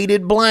those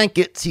weighted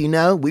blankets, you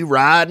know. We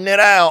riding it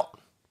out.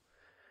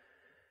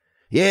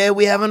 Yeah,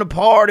 we having a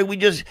party. We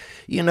just,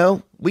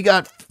 we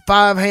got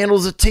 5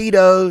 handles of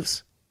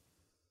Tito's.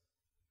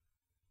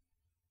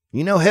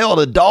 You know, hell,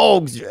 the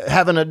dog's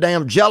having a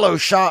damn Jello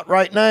shot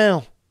right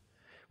now.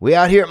 We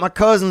out here at my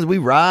cousin's. We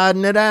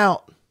riding it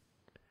out.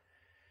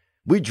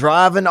 We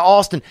driving to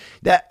Austin.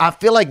 That I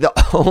feel like the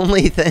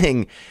only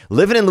thing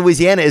living in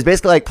Louisiana is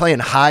basically like playing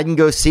hide and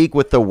go seek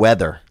with the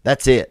weather.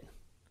 That's it.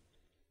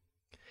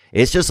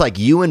 It's just like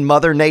you and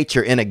Mother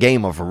Nature in a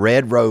game of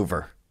Red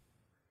Rover.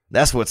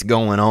 That's what's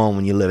going on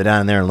when you live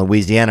down there in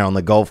Louisiana on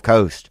the Gulf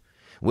Coast.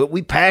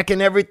 We packing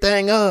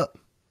everything up.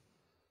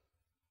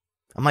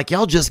 I'm like,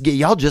 y'all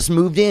just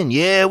moved in.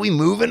 Yeah, we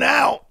moving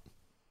out.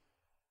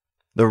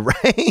 The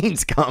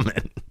rain's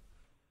coming.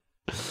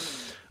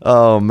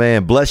 Oh,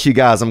 man. Bless you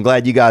guys. I'm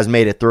glad you guys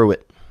made it through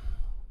it.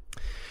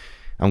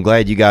 Man.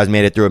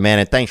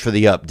 And thanks for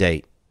the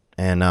update.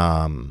 And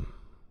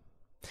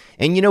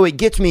it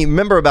gets me.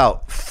 Remember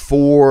about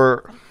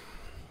 4...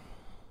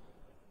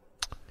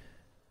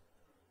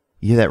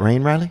 You hear that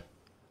rain, Riley?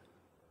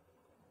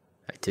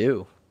 I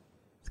do.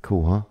 It's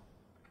cool, huh?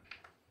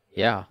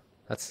 Yeah,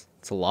 it's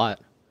a lot.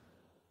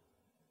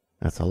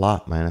 That's a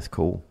lot, man. That's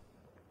cool.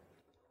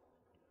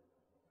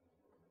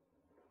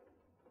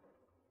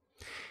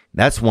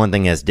 That's one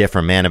thing that's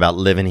different, man, about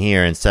living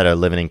here instead of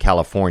living in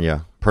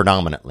California,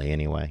 predominantly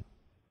anyway,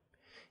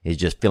 is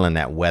just feeling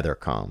that weather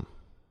come.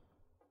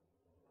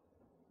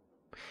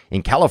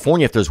 In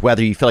California, if there's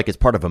weather, you feel like it's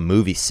part of a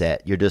movie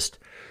set. You're just...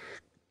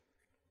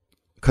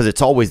 Because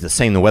it's always the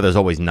same. The weather's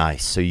always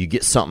nice. So you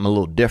get something a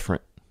little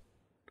different.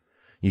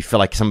 You feel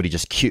like somebody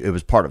just cute. It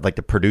was part of, like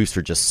the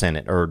producer just sent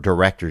it. Or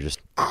director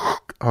just.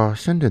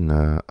 Send in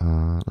the,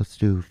 let's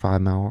do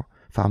 5 mile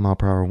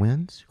per hour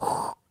winds.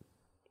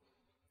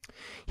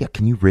 Yeah,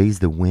 can you raise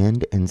the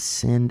wind and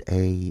send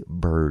a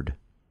bird?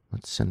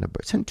 Let's send a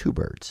bird. Send 2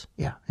 birds.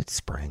 Yeah, it's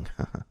spring.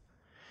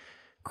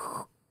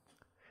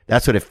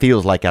 That's what it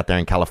feels like out there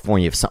in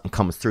California if something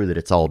comes through that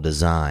it's all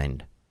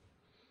designed.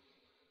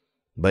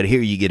 But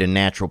here you get a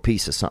natural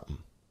piece of something.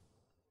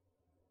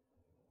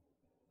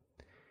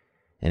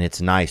 And it's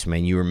nice,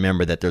 man. You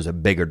remember that there's a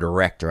bigger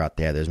director out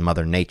there. There's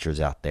Mother Nature's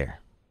out there.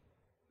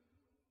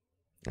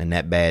 And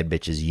that bad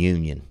bitch is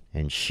Union.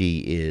 And she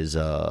is,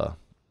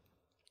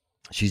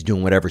 she's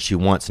doing whatever she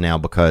wants now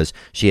because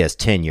she has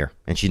tenure.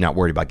 And she's not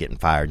worried about getting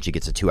fired. And she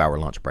gets a 2-hour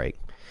lunch break.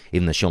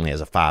 Even though she only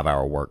has a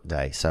 5-hour work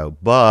day. So,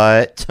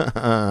 but,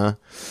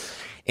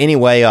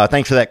 anyway,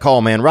 thanks for that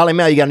call, man. Riley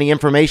Mel, you got any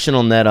information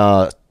on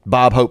that,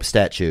 Bob Hope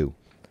statue?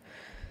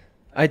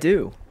 I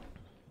do.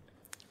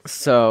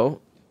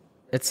 So,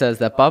 it says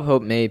that Bob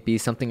Hope may be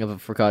something of a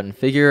forgotten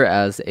figure,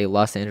 as a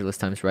Los Angeles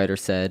Times writer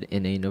said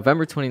in a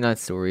November 29th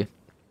story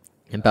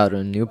about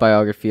a new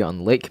biography on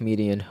the late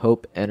comedian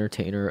Hope,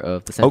 entertainer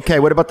of the century. Okay,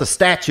 what about the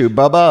statue,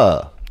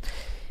 Bubba?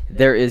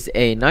 There is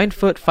a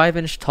 9-foot,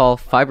 5-inch tall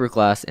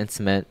fiberglass and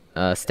cement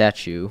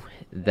statue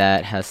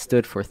that has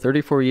stood for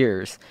 34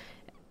 years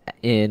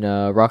in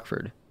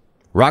Rockford.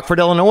 Rockford,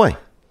 Illinois.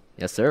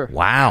 Yes, sir.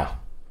 Wow.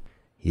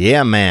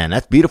 Yeah, man,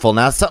 that's beautiful.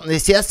 Now,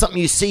 that's something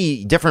you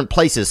see different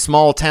places,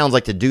 small towns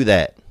like to do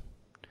that.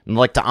 And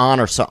like to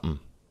honor something.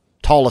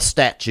 Tallest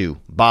statue,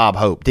 Bob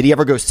Hope. Did he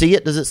ever go see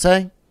it, does it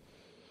say?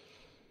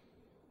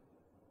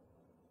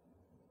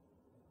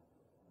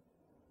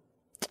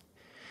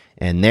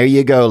 And there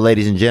you go,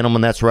 ladies and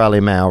gentlemen. That's Riley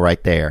Mal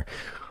right there.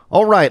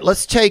 All right,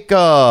 let's take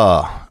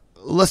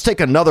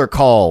another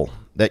call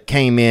that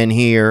came in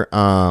here.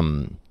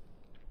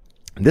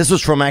 This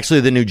was from actually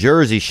the New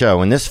Jersey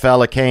show, and this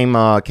fella came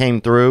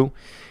through,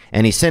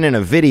 and he sent in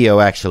a video,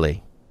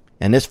 actually.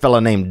 and this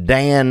fella named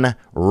Dan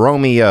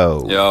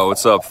Romeo. Yo,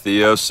 what's up,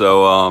 Theo?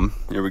 So,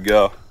 here we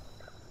go.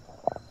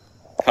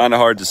 Kind of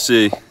hard to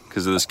see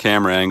because of this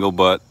camera angle,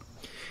 but...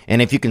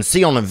 And if you can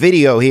see on the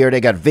video here,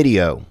 they got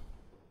video.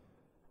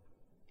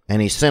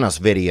 And he sent us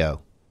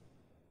video.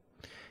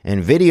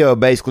 And video,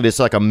 basically, it's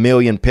like a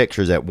million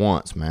pictures at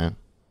once, man.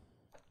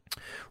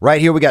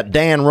 Right here, we got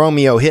Dan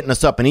Romeo hitting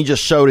us up, and he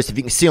just showed us, if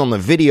you can see on the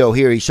video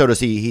here, he showed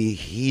us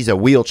he's a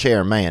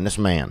wheelchair man, this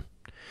man.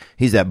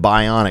 He's that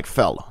bionic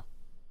fella.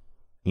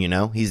 You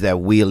know, he's that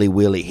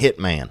wheelie hit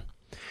man.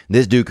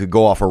 This dude could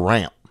go off a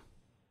ramp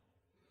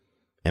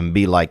and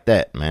be like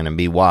that, man, and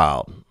be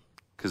wild.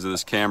 Because of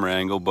this camera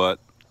angle, but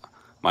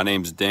my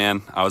name's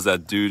Dan. I was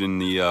that dude in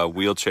the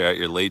wheelchair at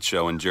your Late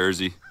Show in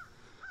Jersey.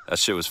 That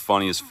shit was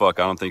funny as fuck.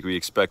 I don't think we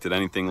expected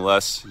anything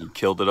less. You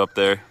killed it up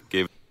there.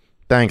 Gave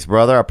Thanks,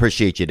 brother. I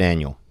appreciate you,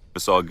 Daniel.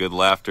 us all good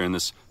laughter in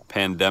this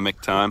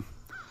pandemic time.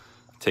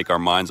 Take our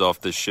minds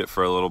off this shit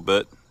for a little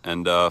bit.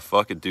 And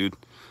fuck it, dude.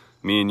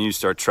 Me and you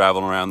start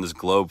traveling around this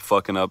globe,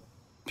 fucking up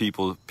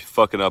people,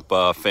 fucking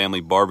up family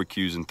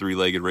barbecues and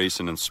three-legged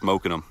racing and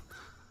smoking them.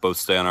 Both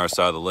stay on our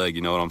side of the leg,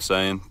 you know what I'm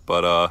saying?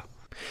 But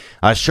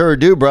I sure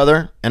do,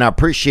 brother. And I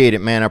appreciate it,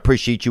 man. I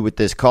appreciate you with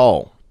this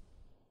call.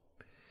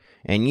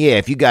 And yeah,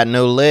 if you got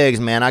no legs,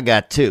 man, I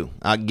got two.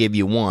 I'll give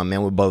you one,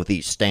 man. We'll both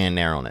each stand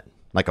there on it,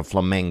 like a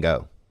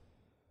flamingo.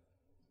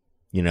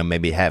 You know,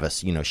 maybe have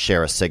us,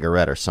 share a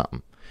cigarette or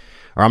something.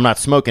 Or I'm not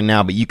smoking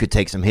now, but you could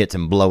take some hits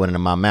and blow it into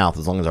my mouth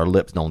as long as our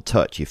lips don't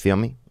touch. You feel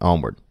me?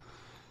 Onward.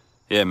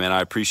 yeah, man,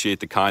 I appreciate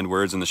the kind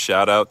words and the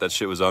shout out. That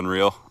shit was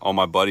unreal. All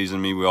my buddies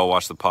and me, we all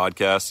watched the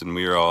podcast, and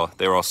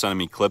they were all sending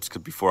me clips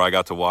before I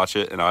got to watch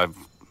it, and I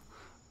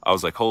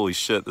was like, holy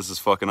shit, this is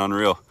fucking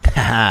unreal.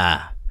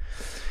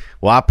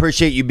 Well, I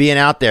appreciate you being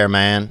out there,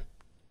 man.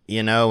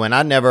 And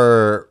I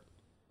never,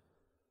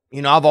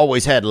 I've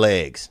always had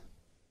legs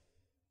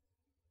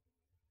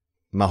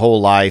my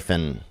whole life,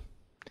 and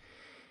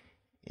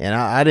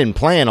I didn't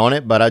plan on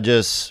it, but I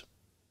just,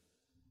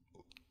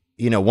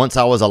 once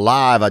I was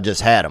alive, I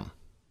just had them.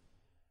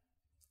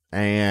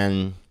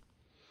 And,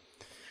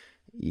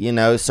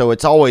 so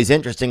it's always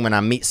interesting when I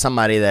meet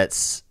somebody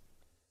that's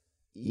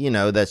doing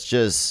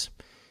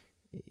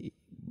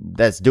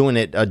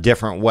it a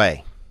different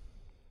way.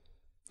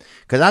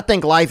 Because I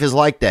think life is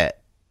like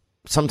that.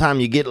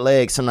 Sometimes you get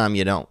legs, sometimes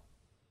you don't.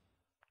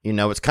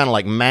 It's kind of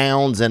like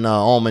Mounds and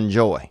Almond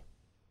Joy.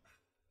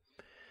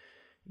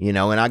 And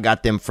I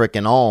got them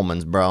freaking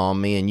almonds, bro,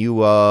 on me, and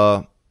you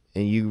roll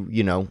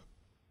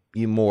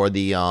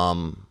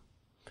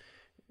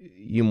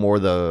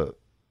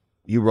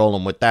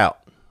them without,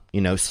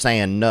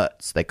 sand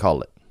nuts, they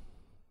call it.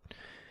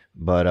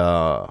 But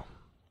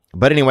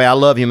anyway, I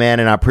love you, man,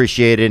 and I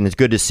appreciate it, and it's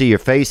good to see your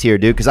face here,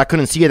 dude, because I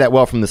couldn't see you that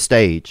well from the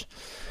stage.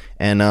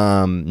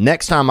 And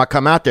next time I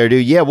come out there,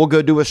 dude, yeah, we'll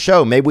go do a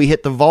show. Maybe we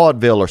hit the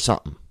vaudeville or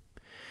something.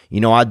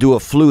 I do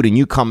a flute and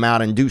you come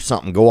out and do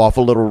something. Go off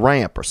a little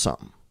ramp or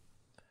something.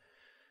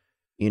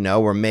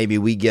 Or maybe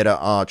we get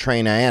a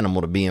train an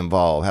animal to be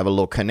involved. Have a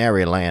little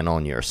canary land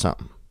on you or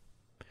something.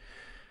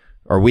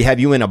 Or we have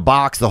you in a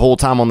box the whole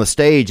time on the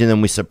stage, and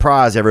then we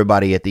surprise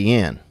everybody at the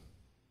end.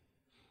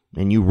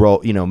 And you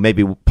roll,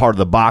 maybe part of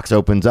the box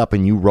opens up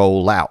and you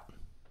roll out.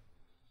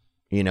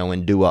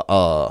 And do a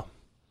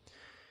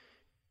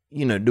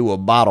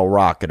bottle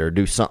rocket or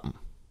do something.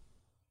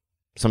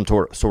 Some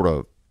sort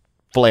of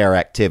flare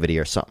activity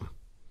or something.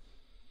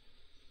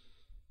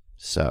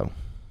 So,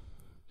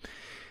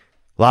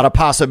 a lot of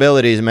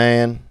possibilities,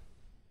 man.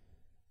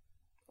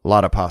 A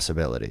lot of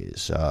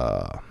possibilities.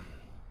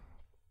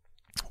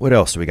 What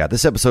else do we got?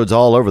 This episode's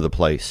all over the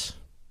place.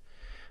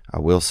 I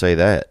will say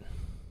that.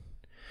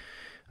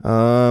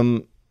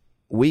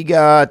 We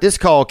got, this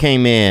call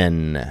came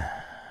in.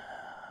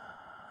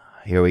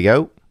 Here we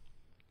go.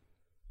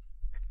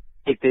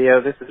 Hey,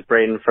 Theo, this is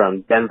Braden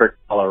from Denver,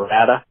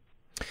 Colorado.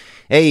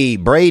 Hey,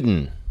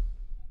 Braden.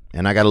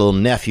 And I got a little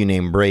nephew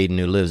named Braden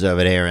who lives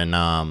over there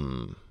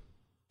in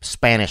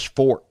Spanish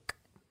Fork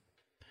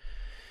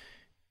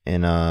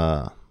in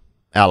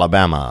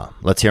Alabama.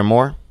 Let's hear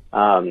more.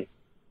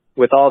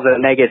 With all the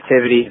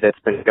negativity that's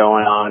been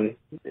going on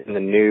in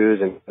the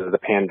news and the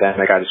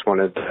pandemic, I just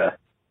wanted to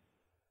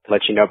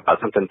let you know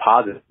about something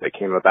positive that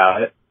came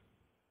about it.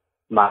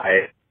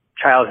 My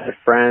childhood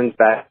friends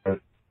back in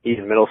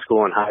middle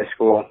school and high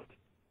school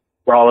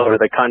were all over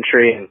the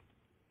country, and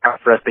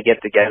hard for us to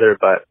get together,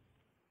 but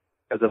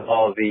because of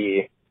all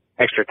the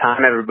extra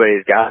time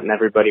everybody's got and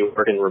everybody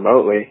working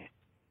remotely,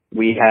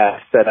 we have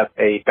set up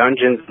a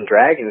Dungeons and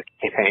Dragons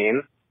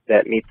campaign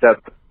that meets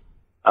up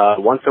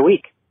once a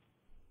week.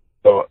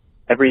 So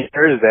every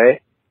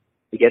Thursday,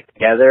 we get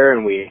together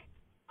and we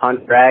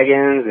hunt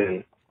dragons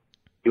and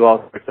do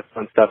all sorts of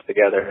fun stuff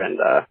together. And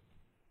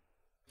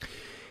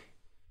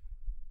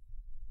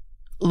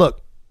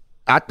look,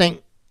 I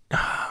think,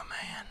 oh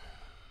man,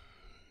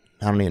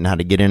 I don't even know how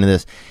to get into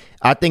this.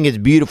 I think it's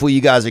beautiful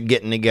you guys are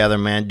getting together,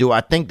 man. Do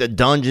I think the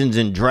Dungeons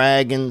and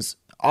Dragons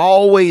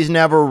always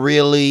never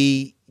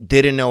really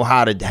didn't know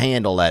how to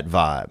handle that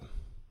vibe?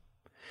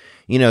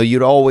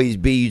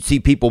 you'd see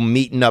people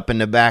meeting up in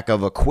the back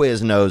of a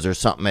Quiznos or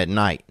something at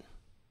night.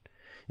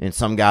 And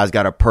some guy's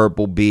got a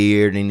purple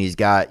beard, and he's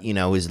got,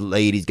 his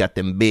lady's got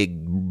them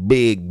big,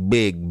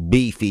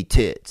 beefy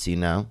tits,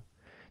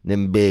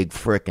 them big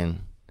frickin',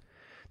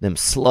 them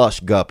slush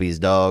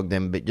guppies, dog,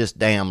 them just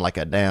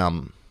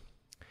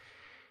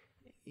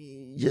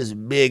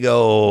just big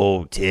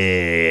old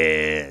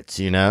tits,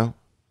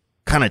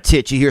 kind of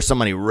tits. You hear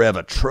somebody rev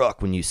a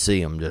truck when you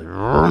see them, just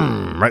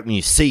right when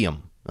you see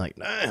them, like,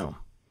 damn,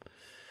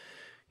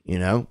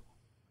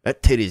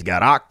 that titty's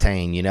got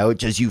octane, it's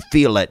just you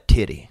feel that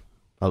titty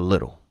a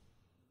little.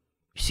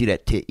 You see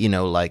that tit,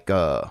 like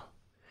the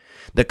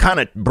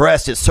kind of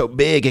breast is so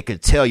big it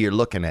could tell you're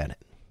looking at it.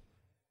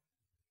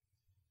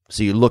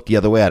 So you look the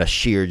other way out of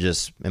sheer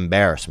just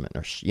embarrassment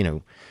or,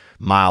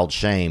 mild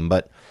shame.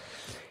 But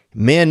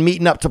men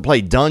meeting up to play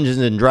Dungeons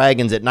and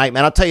Dragons at night,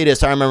 man, I'll tell you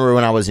this. I remember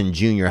when I was in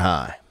junior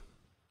high.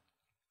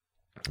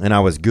 And I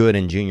was good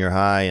in junior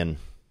high. And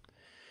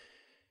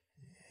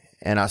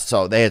I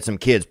saw they had some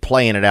kids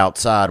playing it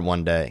outside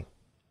one day.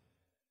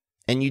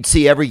 And you'd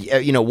see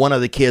one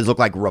of the kids look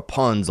like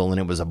Rapunzel, and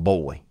it was a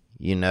boy,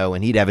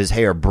 and he'd have his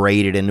hair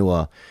braided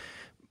into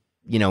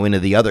into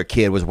the other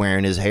kid was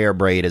wearing his hair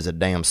braid as a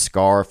damn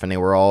scarf, and it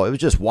was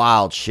just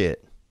wild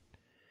shit.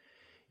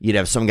 You'd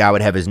have some guy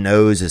would have his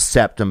nose, his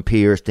septum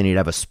pierced, and he'd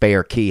have a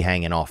spare key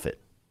hanging off it,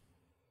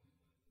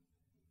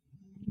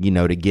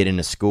 to get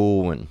into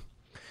school. And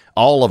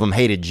all of them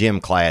hated gym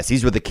class.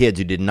 These were the kids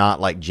who did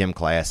not like gym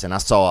class. And I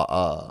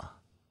saw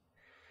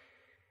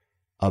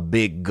a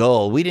big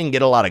gull. We didn't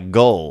get a lot of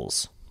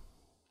gulls,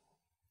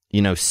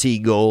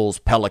 seagulls,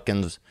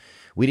 pelicans.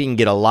 We didn't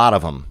get a lot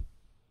of them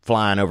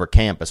flying over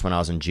campus when I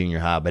was in junior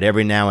high, but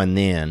every now and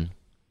then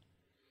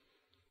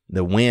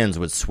the winds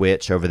would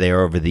switch over the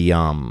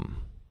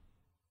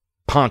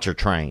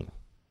Pontchartrain,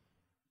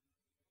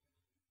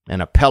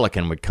 and a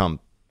pelican would come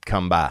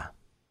by.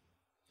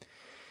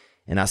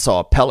 And I saw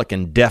a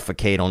pelican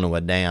defecate onto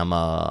a damn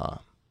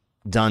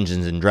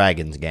Dungeons and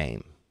Dragons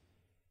game.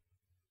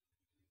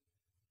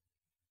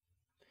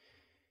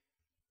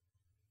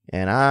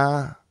 And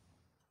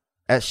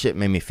that shit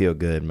made me feel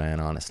good, man,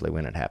 honestly,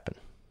 when it happened.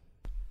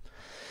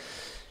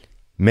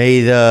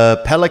 May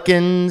the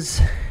pelicans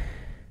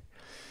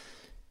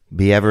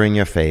be ever in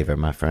your favor,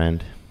 my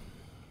friend.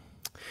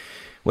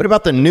 What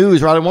about the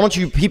news, Riley? Why don't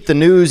you peep the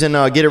news and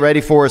get it ready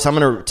for us? I'm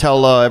going to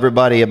tell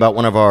everybody about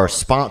one of our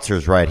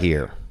sponsors right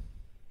here.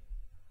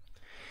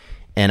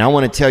 And I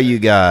want to tell you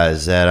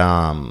guys that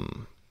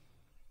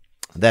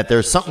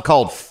there's something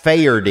called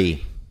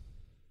Faherty.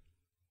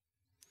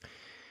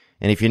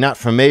 And if you're not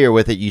familiar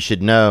with it, you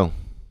should know.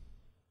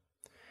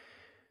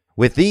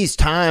 With these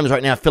times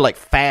right now, I feel like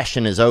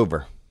fashion is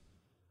over.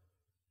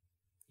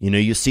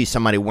 You see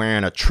somebody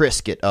wearing a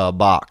Triscuit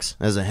box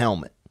as a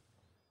helmet.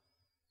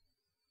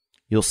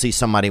 You'll see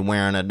somebody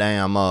wearing a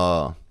damn,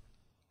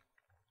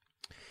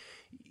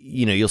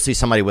 you'll see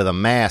somebody with a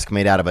mask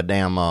made out of a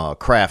damn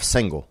Kraft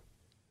single.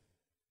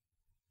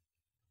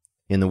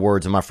 In the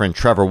words of my friend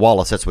Trevor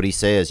Wallace, that's what he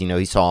says.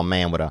 He saw a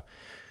man with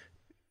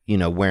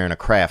wearing a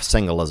Kraft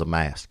single as a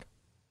mask.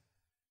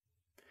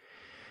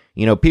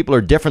 People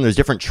are different. There's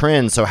different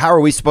trends. So how are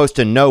we supposed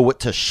to know what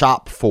to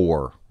shop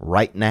for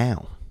right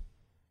now?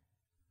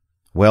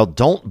 Well,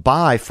 don't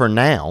buy for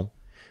now.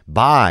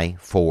 Buy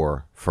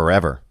for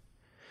forever.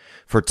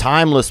 For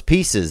timeless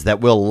pieces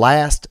that will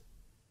last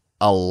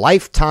a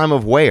lifetime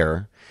of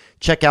wear,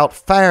 check out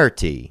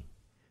Faherty.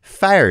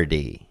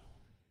 Faherty.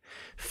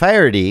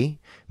 Faherty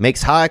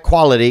makes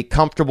high-quality,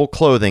 comfortable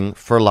clothing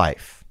for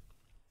life.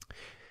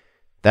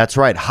 That's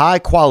right,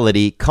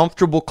 high-quality,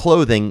 comfortable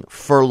clothing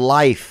for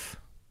life.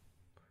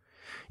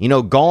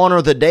 Gone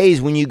are the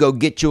days when you go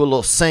get you a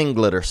little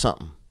singlet or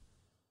something.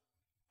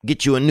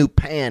 Get you a new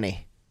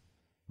panty.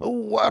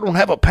 Oh, I don't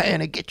have a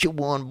panty. Get you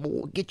one,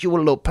 boy. Get you a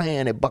little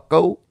panty,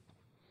 bucko.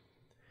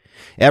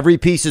 Every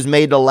piece is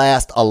made to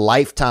last a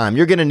lifetime.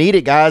 You're going to need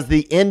it, guys.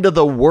 The end of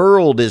the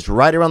world is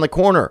right around the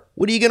corner.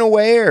 What are you going to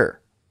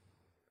wear?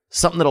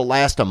 Something that'll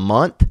last a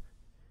month?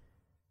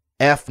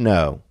 F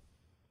no.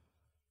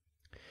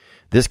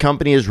 This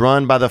company is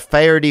run by the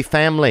Faherty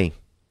family,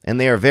 and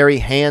they are very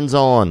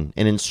hands-on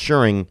in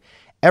ensuring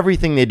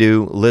everything they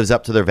do lives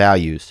up to their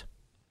values.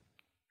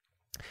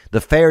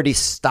 The Faherty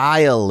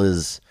style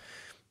it's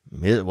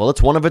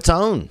one of its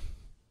own.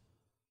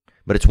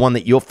 But it's one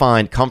that you'll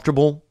find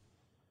comfortable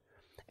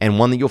and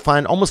one that you'll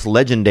find almost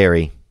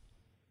legendary.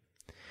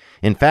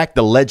 In fact,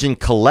 the Legend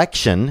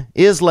Collection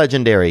is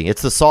legendary.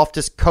 It's the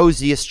softest,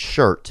 coziest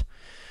shirt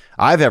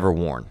I've ever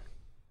worn.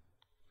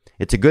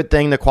 It's a good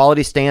thing the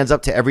quality stands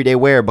up to everyday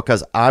wear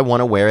because I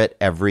want to wear it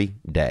every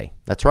day.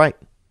 That's right.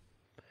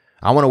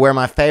 I want to wear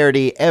my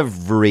Faherty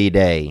every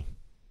day.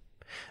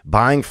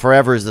 Buying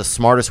forever is the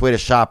smartest way to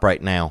shop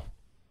right now.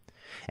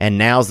 And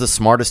now's the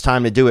smartest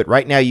time to do it.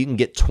 Right now, you can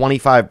get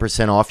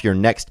 25% off your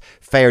next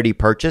Faherty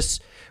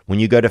purchase when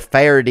you go to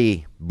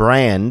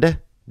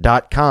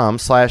FahertyBrand.com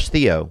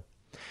 /Theo.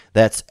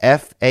 That's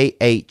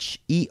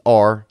FAHERTY,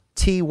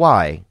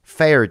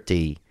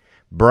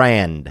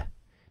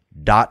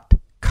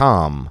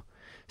 FahertyBrand.com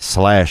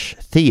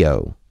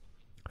Theo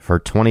for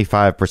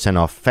 25%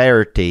 off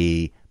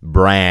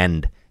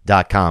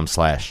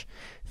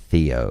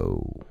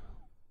FarityBrand.com/Theo.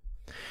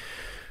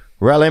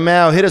 Rally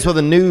Mal, hit us with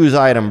a news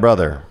item,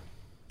 brother.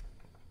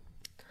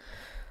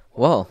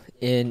 Well,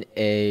 in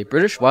a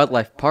British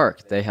wildlife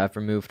park, they have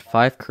removed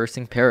 5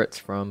 cursing parrots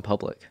from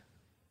public.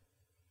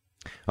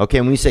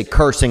 Okay, when you say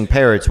cursing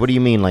parrots, what do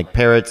you mean? Like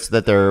parrots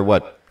that they're,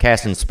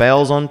 casting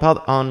spells on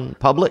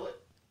public?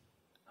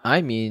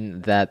 I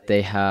mean that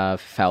they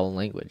have foul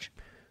language.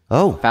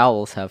 Oh,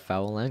 Fowls have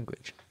foul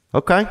language.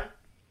 okay.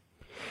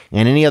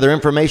 And any other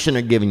information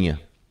they're giving you?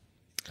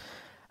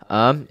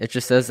 It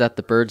just says that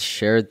the birds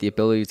shared the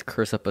ability to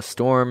curse up a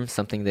storm,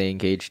 something they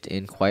engaged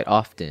in quite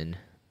often.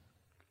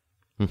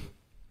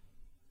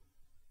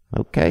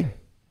 Okay.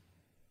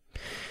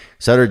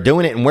 So they're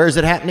doing it, and where is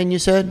it happening, you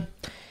said?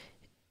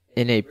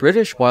 In a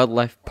British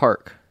wildlife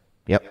park.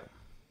 Yep.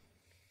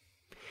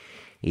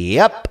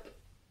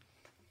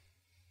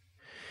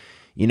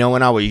 You know,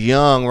 when I was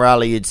young,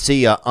 Riley, you'd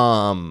see a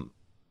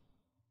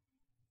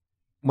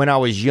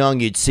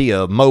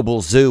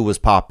mobile zoo was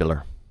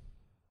popular.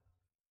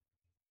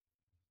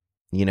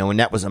 You know, and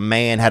that was a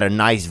man had a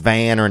nice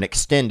van or an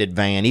extended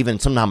van, even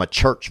sometimes a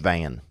church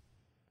van.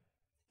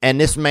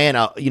 And this man,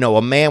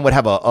 a man would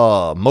have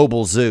a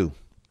mobile zoo.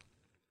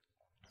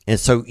 And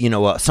so,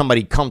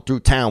 somebody come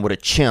through town with a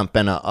chimp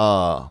and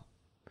a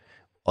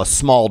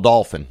small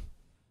dolphin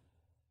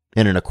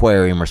in an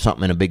aquarium or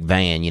something in a big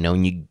van,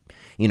 and you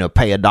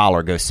pay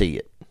 $1, go see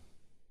it.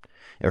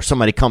 Or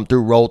somebody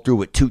roll through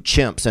with 2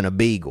 chimps and a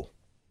beagle.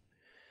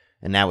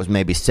 And that was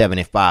maybe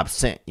 75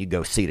 cents. You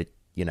go see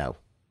them.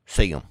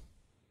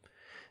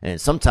 And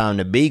sometimes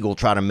the beagle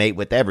try to mate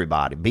with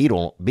everybody.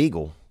 Beagle,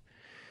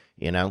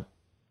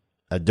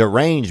 a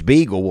deranged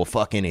beagle will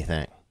fuck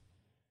anything.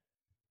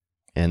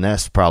 And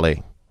that's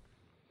practically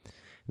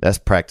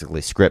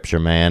scripture,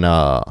 man.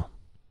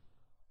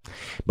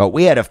 But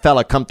we had a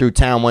fella come through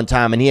town one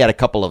time, and he had a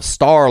couple of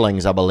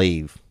starlings, I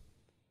believe.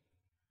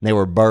 They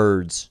were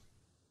birds.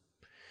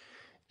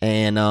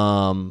 And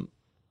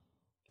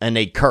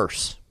they'd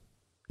curse.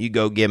 You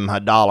go give them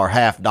 $1,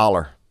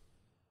 $50,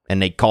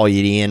 and they'd call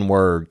you the N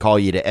word, call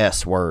you the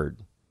S word.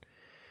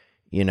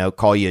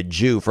 Call you a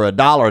Jew. For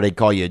 $1, they'd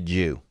call you a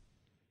Jew.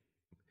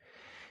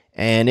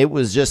 And it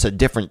was just a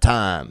different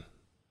time.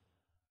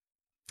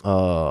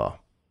 It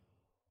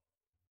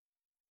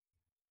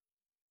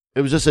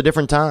was just a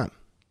different time.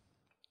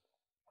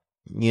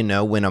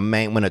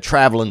 When a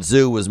traveling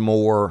zoo was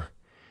more,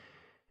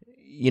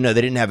 they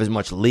didn't have as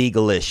much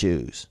legal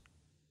issues.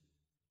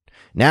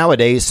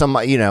 Nowadays,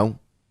 somebody, a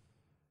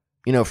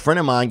friend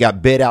of mine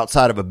got bit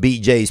outside of a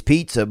BJ's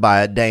Pizza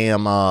by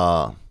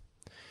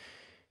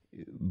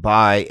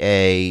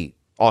a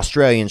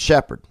Australian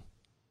Shepherd.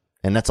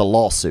 And that's a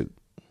lawsuit.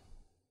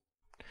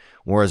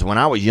 Whereas when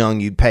I was young,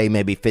 you'd pay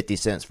maybe 50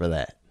 cents for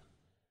that.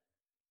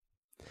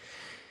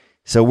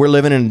 So we're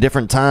living in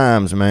different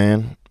times,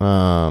 man.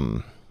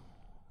 And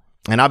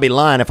I'd be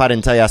lying if I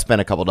didn't tell you I spent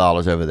a couple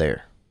dollars over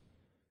there.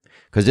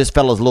 Because this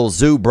fella's little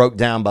zoo broke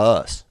down by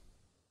us.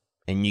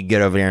 And you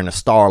get over there and a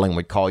starling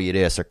would call you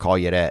this or call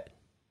you that.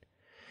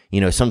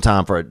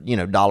 Sometime for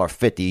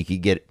 $1.50 you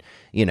could get,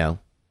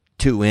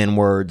 2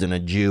 N-words and a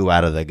Jew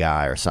out of the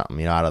guy or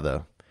something, out of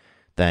the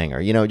thing.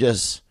 Or,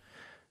 just...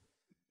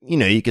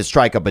 you could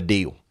strike up a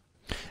deal.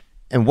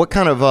 And what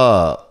kind of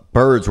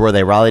birds were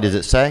they, Riley? Does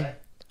it say?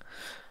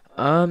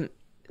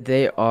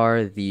 They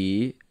are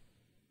the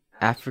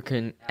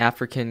African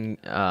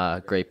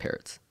gray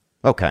parrots.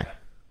 Okay.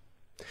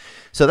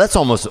 So that's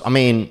almost,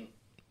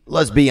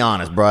 let's be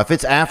honest, bro. If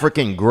it's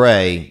African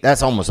gray,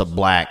 that's almost a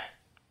black.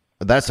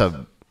 That's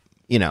an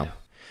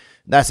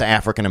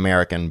African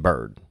American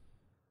bird.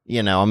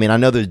 I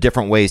know there's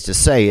different ways to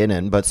say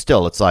it, but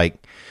still, it's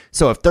like,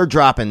 so if they're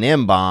dropping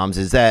them bombs,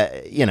 is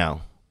that,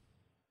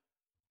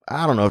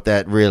 I don't know if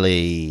that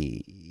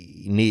really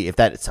if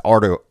that's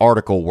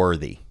article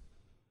worthy.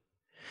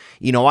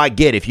 I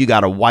get if you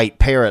got a white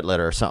parrotlet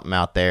or something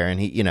out there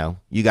and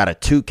you got a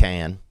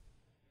toucan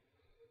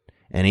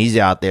and he's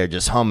out there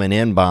just humming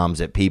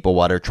N-bombs at people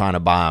while they're trying to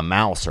buy a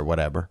mouse or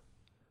whatever,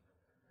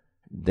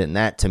 then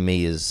that to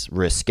me is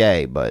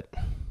risque, but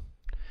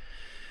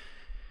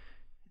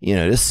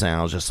this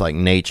sounds just like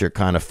nature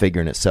kind of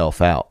figuring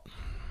itself out.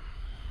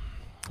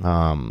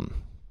 In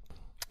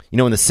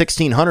the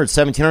 1600s,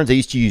 1700s, they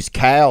used to use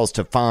cows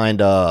to find,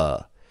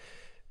 I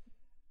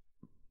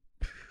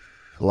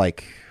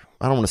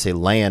don't want to say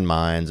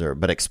landmines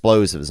but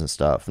explosives and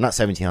stuff. Not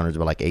 1700s,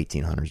 but like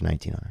 1800s,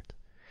 1900s.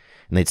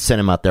 And they'd send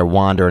them out there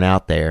wandering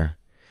out there,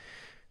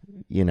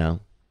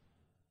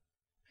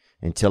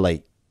 until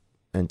they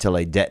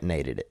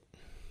detonated it.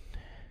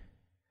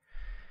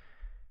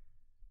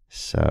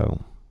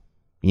 So,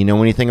 you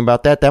know anything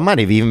about that? That might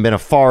have even been a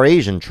Far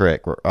Asian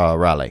trick,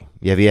 Riley.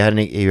 Have you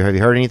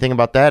heard anything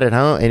about that at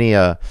home? Any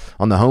on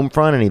the home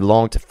front? Any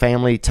long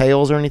family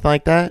tales or anything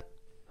like that?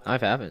 I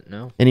haven't.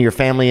 No. Any of your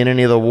family in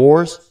any of the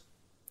wars?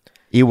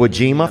 Iwo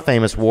Jima,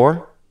 famous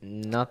war.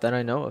 Not that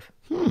I know of.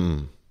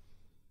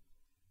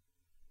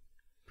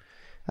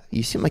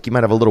 You seem like you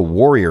might have a little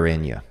warrior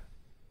in you.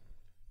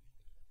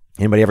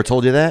 Anybody ever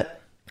told you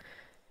that?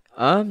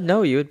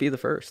 No, you would be the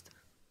first.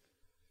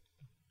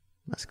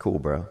 That's cool,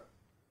 bro.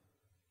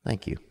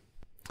 Thank you.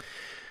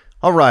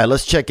 All right,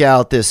 let's check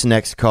out this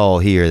next call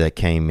here that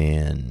came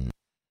in.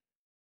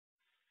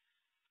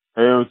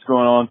 Hey, what's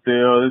going on,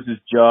 Theo? This is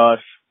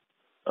Josh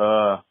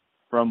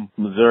from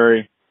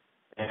Missouri.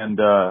 And,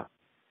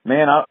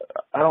 man, I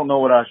don't know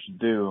what I should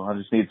do. I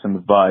just need some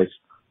advice.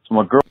 So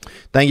my girl...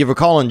 Thank you for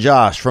calling,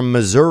 Josh, from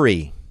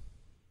Missouri.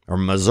 Or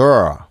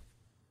Missouri.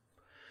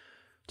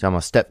 That's how my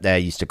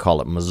stepdad used to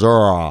call it,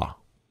 Missouri.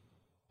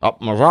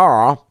 Up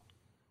Missouri.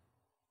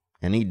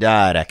 And he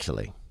died,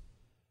 actually.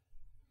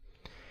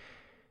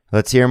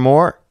 Let's hear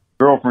more.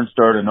 Girlfriend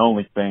started an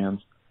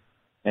OnlyFans,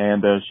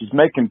 and she's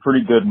making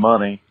pretty good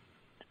money.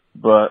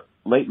 But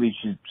lately,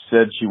 she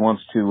said she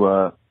wants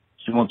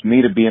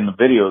me to be in the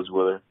videos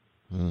with her.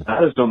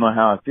 I just don't know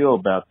how I feel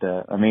about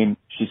that. I mean,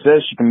 she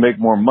says she can make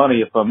more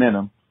money if I'm in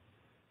them,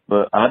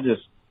 but I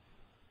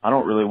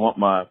don't really want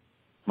my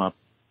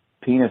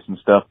penis and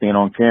stuff being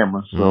on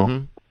camera.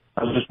 So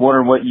I was just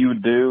wondering what you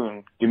would do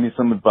and give me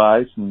some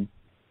advice and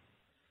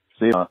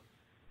see.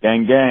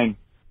 Gang.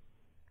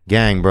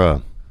 Gang,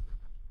 bro.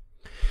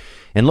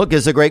 And look,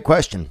 it's a great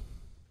question.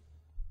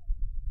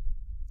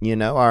 You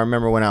know, I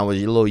remember when I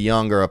was a little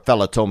younger, a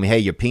fella told me, hey,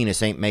 your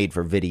penis ain't made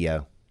for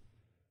video.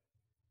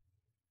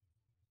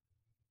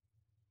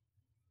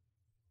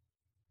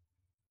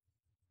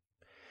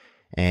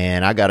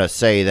 And I got to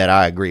say that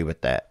I agree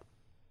with that.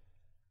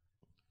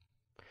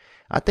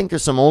 I think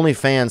there's some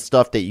OnlyFans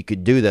stuff that you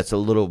could do that's a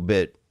little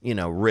bit, you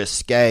know,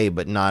 risque,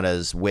 but not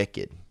as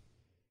wicked.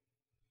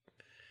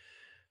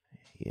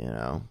 You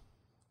know,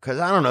 because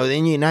I don't know.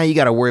 Then now you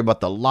got to worry about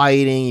the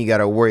lighting. You got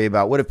to worry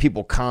about what if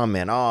people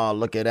comment, oh,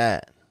 look at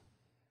that.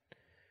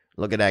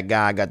 Look at that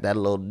guy got that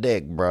little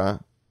dick,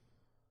 bruh.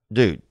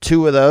 Dude,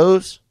 two of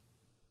those.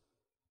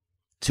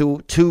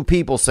 Two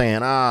people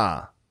saying,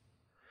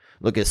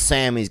 look at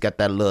Sammy's got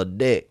that little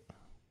dick.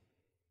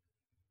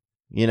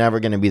 You're never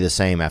going to be the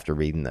same after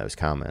reading those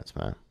comments,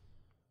 man.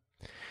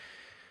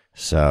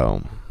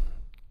 So,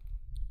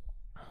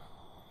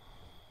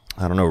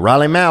 I don't know.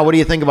 Riley Mal, what do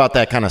you think about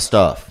that kind of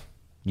stuff?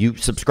 You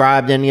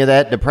subscribe to any of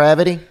that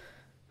depravity?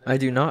 I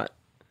do not.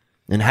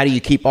 And how do you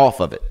keep off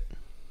of it?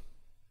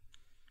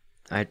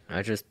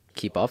 I just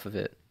keep off of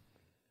it.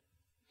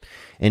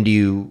 And do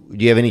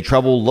you have any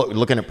trouble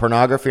looking at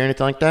pornography or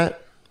anything like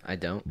that? I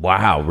don't.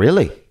 Wow,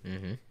 really?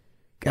 Mm-hmm.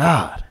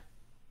 God.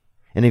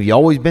 And have you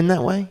always been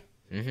that way?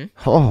 Mm-hmm.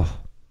 Oh.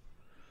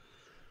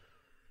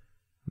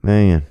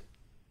 Man.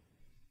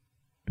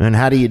 And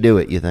how do you do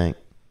it, you think?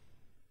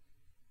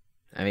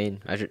 I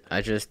mean,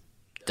 I just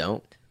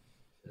don't.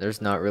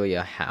 There's not really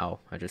a how.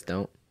 I just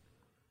don't.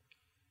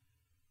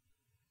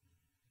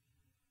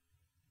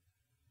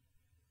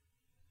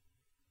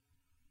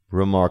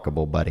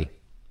 Remarkable, buddy.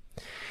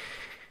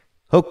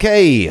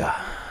 Okay.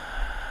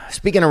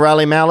 Speaking of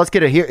Riley Mal, let's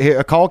get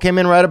a call came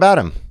in right about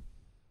him.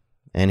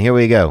 And here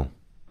we go.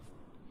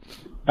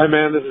 Hey,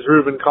 man, this is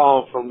Ruben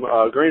calling from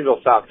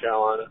Greenville, South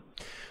Carolina.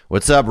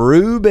 What's up,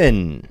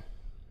 Ruben?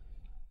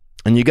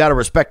 And you got to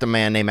respect a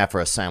man named after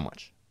a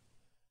sandwich.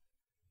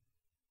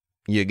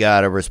 You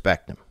got to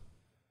respect him.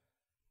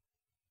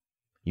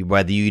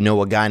 Whether you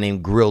know a guy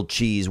named Grilled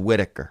Cheese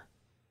Whitaker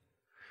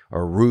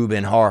or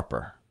Reuben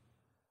Harper,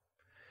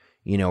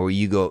 you know, or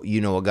you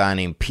know a guy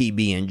named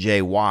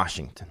PB&J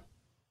Washington.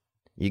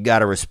 You got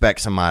to respect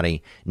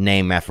somebody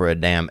named after a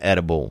damn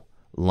edible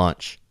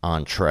lunch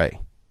entree.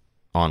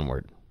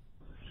 Onward.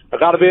 I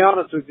got to be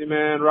honest with you,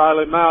 man.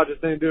 Riley Mal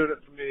just ain't doing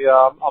it for me.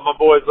 All my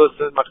boys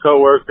listen, my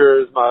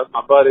coworkers, my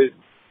buddies,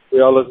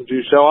 we all listen to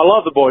your show. I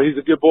love the boy. He's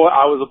a good boy.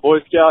 I was a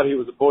Boy Scout. He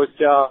was a Boy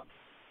Scout.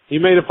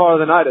 He made it farther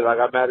than I did. I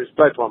got mad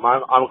respect for him.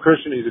 I'm a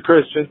Christian. He's a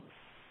Christian.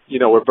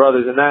 You know, we're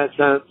brothers in that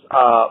sense.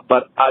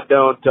 But I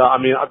don't,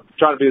 I'm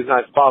trying to be as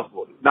nice as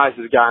possible.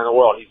 Nicest guy in the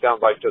world. He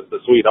sounds like just a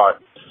sweetheart.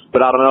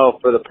 But I don't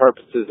know for the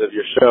purposes of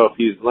your show if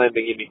he's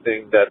lending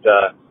anything that,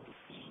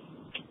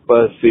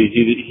 let's see,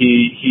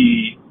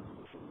 he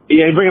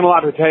ain't bringing a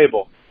lot to the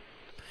table.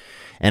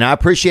 And I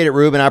appreciate it,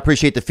 Ruben. I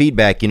appreciate the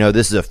feedback. You know,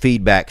 this is a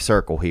feedback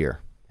circle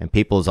here, and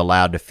people is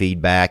allowed to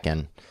feedback,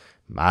 and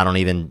I don't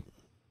even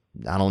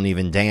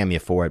damn you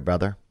for it,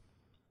 brother.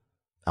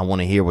 I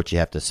want to hear what you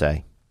have to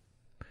say.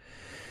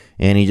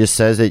 And he just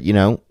says that, you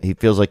know, he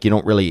feels like you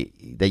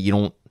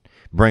don't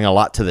bring a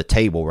lot to the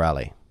table,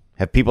 Riley.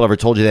 Have people ever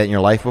told you that in your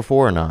life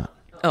before or not?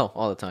 Oh,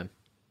 all the time.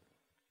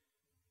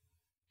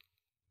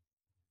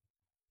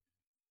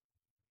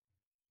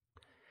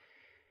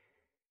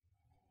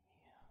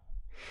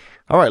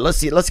 All right, let's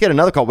see. Let's get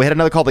another call. We had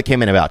another call that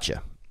came in about you,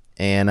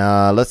 and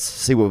let's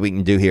see what we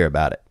can do here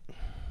about it.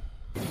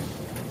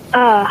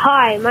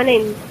 Hi, my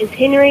name is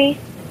Henry.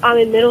 I'm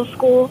in middle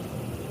school,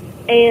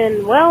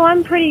 and well,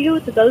 I'm pretty good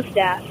with the bow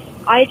staff.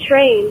 I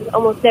train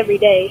almost every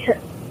day,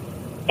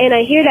 and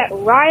I hear that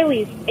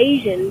Riley's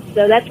Asian,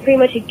 so that's pretty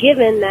much a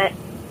given that,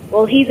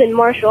 well, he's in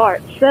martial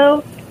arts.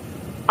 So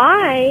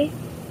I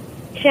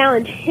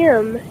challenge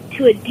him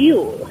to a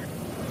duel.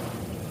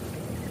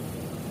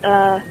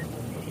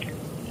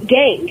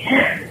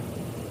 gang.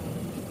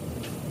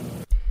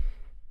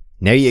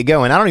 There you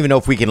go. And I don't even know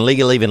if we can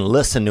legally even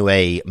listen to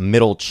a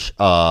middle,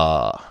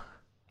 I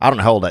don't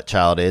know how old that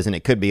child is, and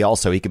it could be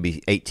also, he could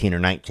be 18 or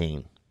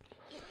 19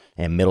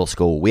 in middle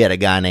school. We had a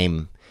guy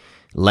named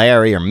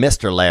Larry, or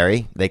Mr.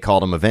 Larry, they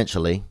called him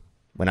eventually,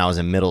 when I was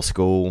in middle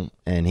school,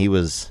 and he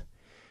was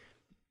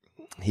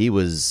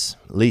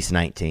at least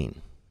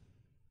 19.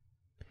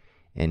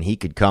 And he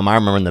could come, I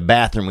remember in the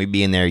bathroom, we'd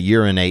be in there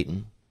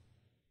urinating,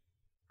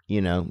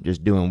 you know,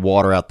 just doing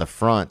water out the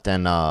front,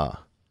 and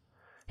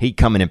he'd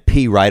come in and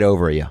pee right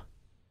over you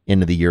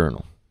into the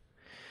urinal.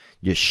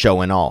 Just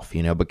showing off,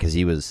 you know, because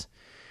he was,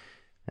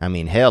 I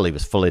mean, hell, he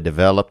was fully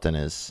developed and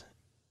his,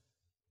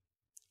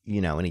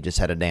 you know, and he just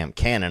had a damn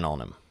cannon on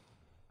him.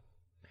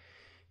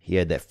 He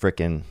had that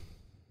frickin',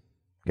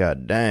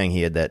 god dang,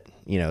 he had that,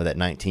 you know, that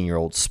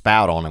 19-year-old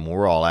spout on him.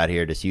 We're all out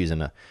here just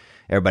using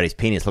everybody's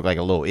penis looked like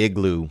a little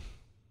igloo,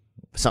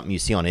 something you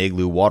see on an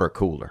igloo water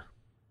cooler.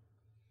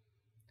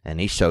 And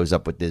he shows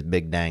up with this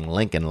big dang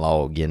Lincoln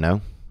log, you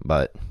know,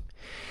 but...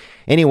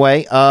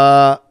 Anyway,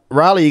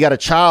 Riley, you got a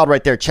child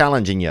right there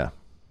challenging you.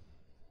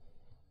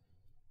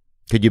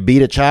 Could you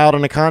beat a child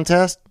in a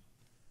contest?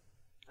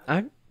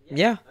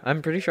 Yeah,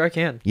 I'm pretty sure I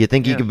can. You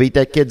think you can beat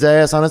that kid's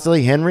ass,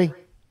 honestly, Henry?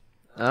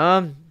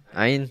 I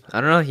mean, I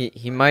don't know.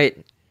 He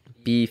might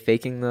be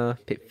faking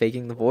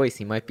the voice.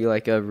 He might be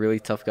like a really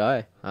tough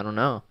guy. I don't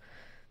know.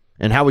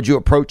 And how would you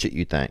approach it,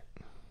 you think?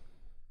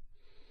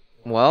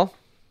 Well,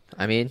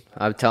 I mean,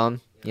 I would tell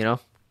him, you know,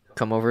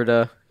 come over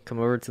to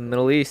the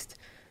Middle East.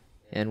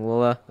 And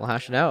we'll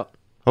hash it out.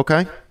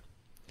 Okay.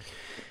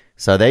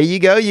 So there you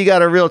go. You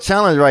got a real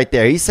challenge right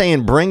there. He's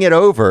saying bring it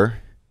over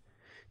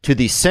to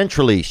the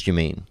Central East, you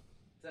mean?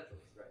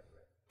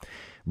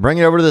 Bring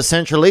it over to the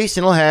Central East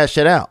and he'll hash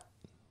it out.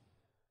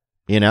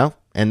 You know?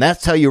 And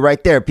that's how you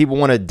right there. People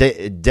want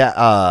to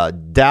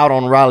doubt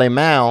on Riley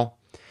Mao.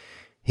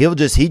 He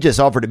just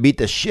offered to beat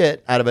the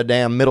shit out of a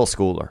damn middle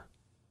schooler.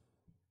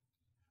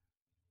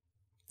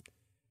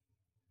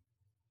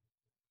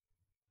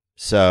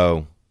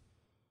 So...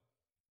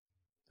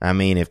 I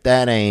mean, if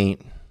that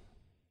ain't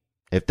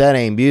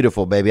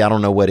beautiful, baby, I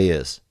don't know what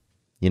is.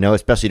 You know,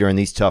 especially during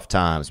these tough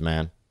times,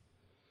 man.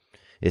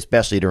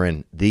 Especially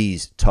during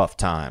these tough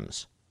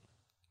times.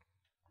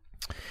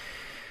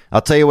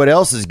 I'll tell you what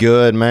else is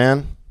good,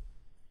 man.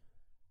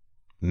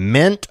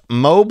 Mint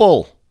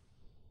Mobile.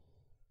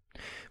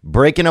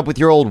 Breaking up with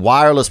your old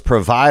wireless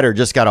provider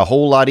just got a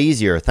whole lot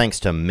easier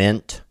thanks to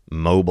Mint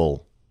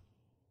Mobile.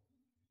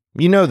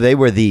 You know, they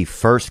were the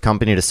first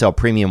company to sell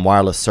premium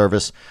wireless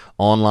service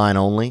online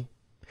only.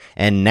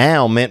 And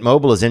now Mint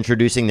Mobile is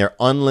introducing their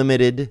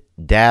unlimited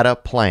data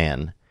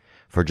plan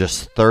for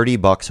just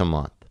 $30 a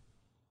month.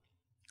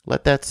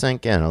 Let that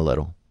sink in a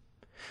little.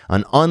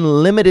 An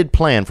unlimited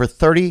plan for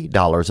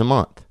 $30 a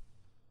month.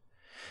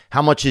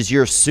 How much is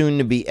your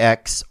soon-to-be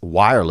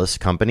ex-wireless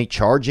company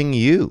charging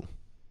you?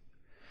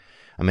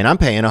 I mean, I'm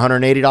paying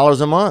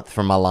 $180 a month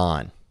for my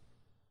line.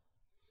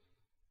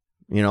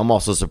 You know, I'm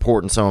also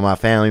supporting some of my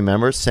family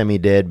members,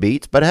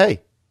 semi-deadbeats, but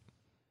hey,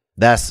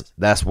 that's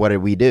what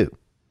we do.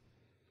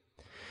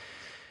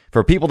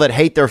 For people that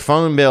hate their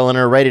phone bill and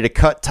are ready to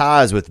cut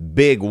ties with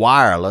big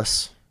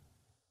wireless,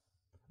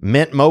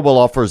 Mint Mobile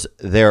offers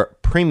their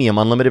premium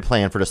unlimited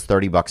plan for just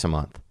 $30 a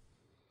month.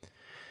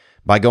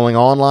 By going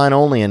online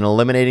only and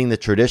eliminating the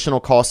traditional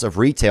costs of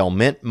retail,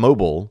 Mint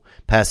Mobile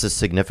passes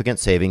significant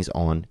savings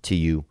on to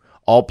you.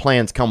 All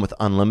plans come with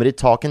unlimited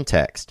talk and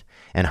text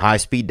and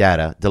high-speed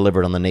data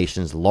delivered on the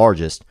nation's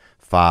largest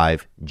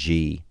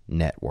 5G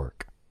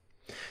network.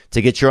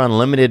 To get your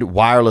unlimited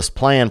wireless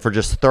plan for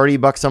just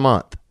 $30 a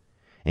month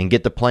and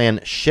get the plan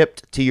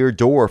shipped to your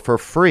door for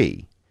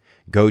free,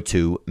 go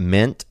to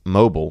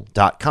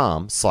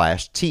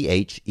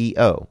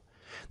mintmobile.com/THEO.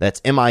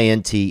 That's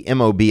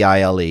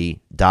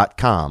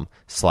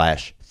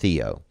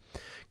mintmobile.com/Theo.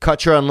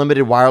 Cut your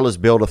unlimited wireless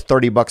bill to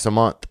 $30 a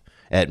month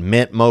at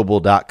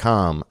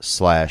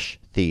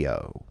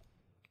mintmobile.com/Theo.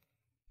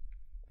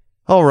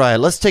 All right,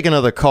 let's take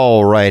another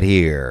call right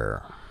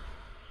here.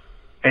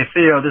 Hey,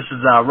 Theo, this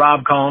is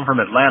Rob calling from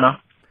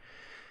Atlanta.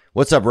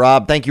 What's up,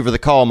 Rob? Thank you for the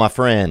call, my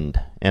friend,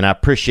 and I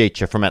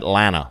appreciate you from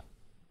Atlanta.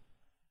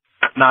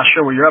 Not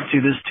sure what you're up to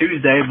this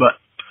Tuesday, but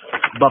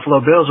Buffalo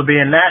Bills will be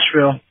in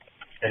Nashville,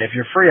 and if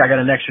you're free, I got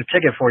an extra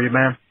ticket for you,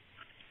 man.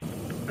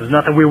 There's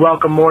nothing we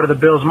welcome more to the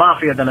Bills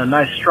Mafia than a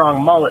nice,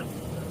 strong mullet.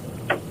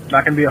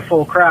 Not going to be a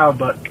full crowd,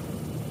 but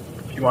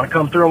if you want to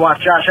come through and watch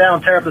Josh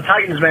Allen tear up the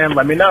Titans, man,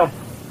 let me know.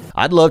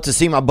 I'd love to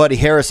see my buddy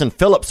Harrison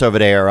Phillips over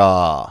there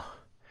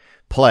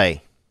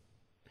play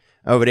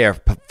over there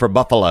for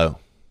Buffalo.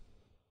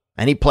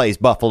 And he plays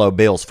Buffalo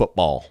Bills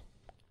football.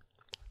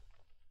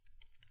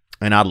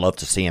 And I'd love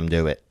to see him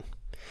do it.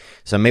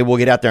 So maybe we'll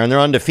get out there. And they're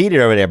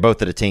undefeated over there,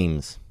 both of the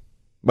teams.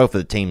 Both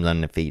of the teams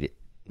undefeated.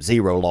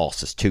 0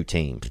 losses, 2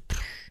 teams.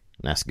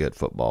 That's good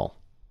football.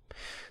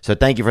 So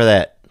thank you for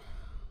that.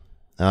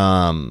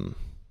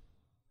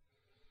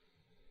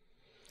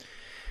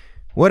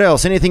 What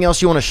else? Anything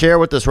else you want to share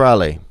with us,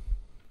 Riley?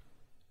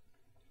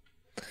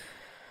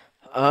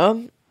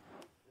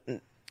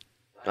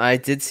 I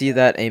did see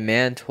that a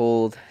man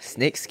told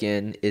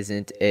snakeskin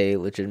isn't a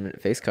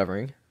legitimate face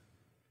covering.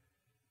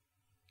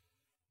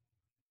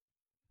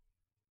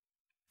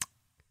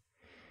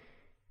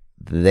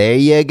 There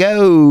you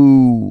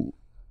go.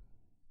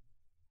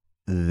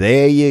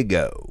 There you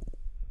go.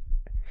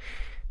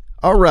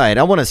 All right,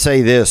 I want to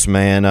say this,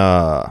 man.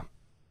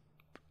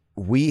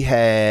 We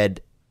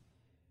had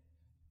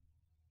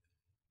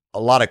a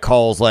lot of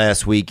calls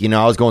last week. You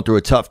know, I was going through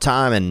a tough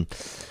time,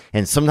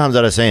 and sometimes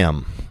I just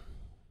am.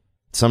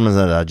 Sometimes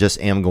I just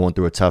am going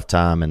through a tough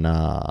time, and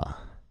I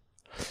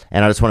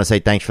just want to say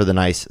thanks for the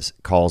nice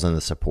calls and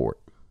the support.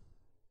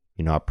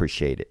 You know, I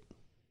appreciate it.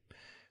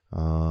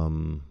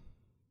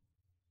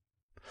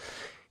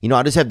 You know,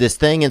 I just have this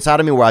thing inside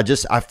of me where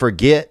I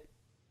forget.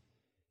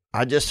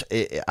 There's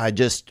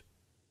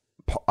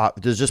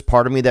just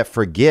part of me that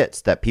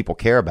forgets that people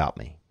care about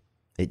me.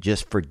 It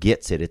just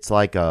forgets it. It's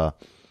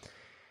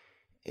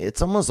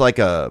almost like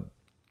a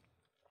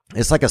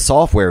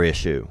software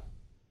issue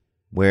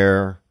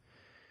where,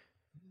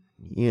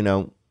 you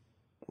know,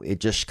 it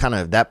just kind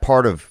of, that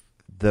part of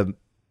the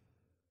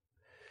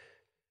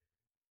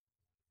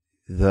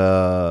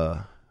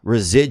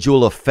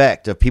residual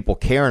effect of people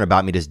caring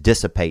about me just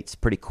dissipates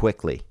pretty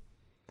quickly.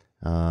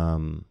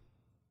 And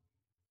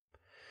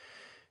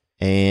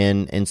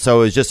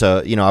so it's just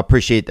I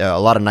appreciate a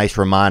lot of nice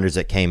reminders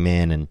that came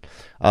in,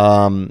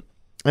 and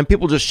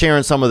people just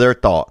sharing some of their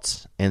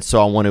thoughts. And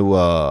so I want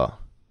to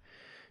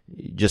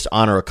just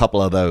honor a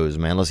couple of those,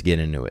 man. Let's get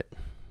into it.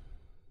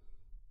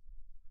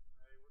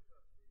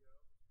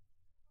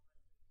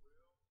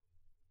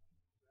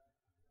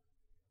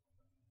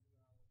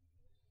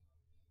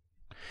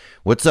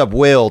 What's up,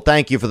 Will?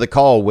 Thank you for the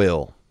call,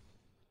 Will.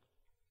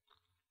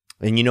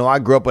 And you know, I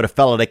grew up with a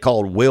fella they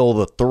called Will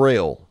the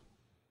Thrill.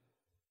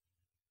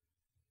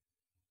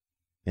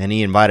 And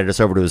he invited us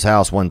over to his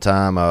house one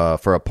time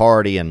for a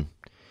party, and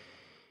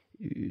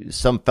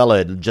some fella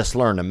had just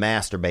learned to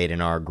masturbate in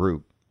our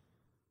group.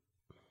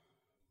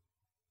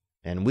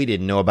 And we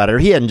didn't know about it. Or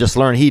he hadn't just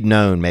learned, he'd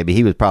known maybe.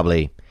 He was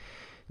probably,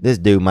 this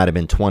dude might have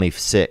been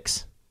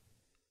 26.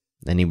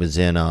 And he was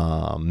in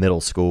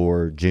middle school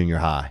or junior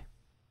high.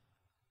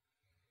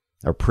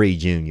 Or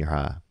pre-junior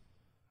high.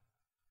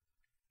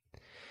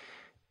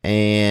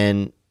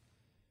 And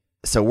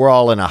so we're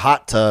all in a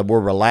hot tub. We're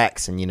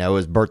relaxing, you know,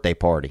 his birthday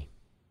party.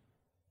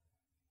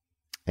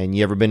 And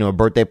you ever been to a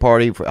birthday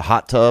party for a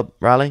hot tub,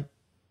 Riley?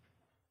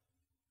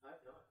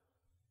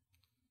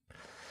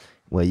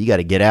 Well, you got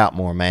to get out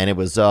more, man. It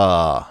was,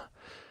 about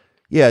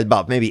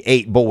maybe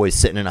 8 boys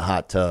sitting in a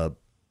hot tub.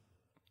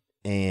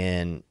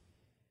 And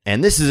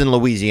this is in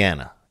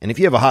Louisiana. And if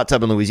you have a hot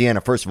tub in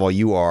Louisiana, first of all,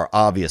 you are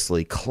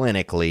obviously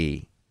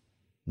clinically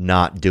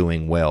not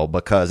doing well,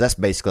 because that's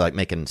basically like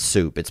making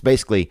soup. It's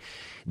basically,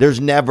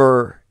 there's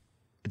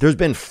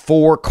been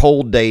 4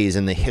 cold days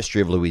in the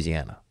history of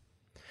Louisiana.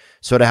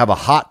 So to have a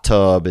hot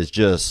tub is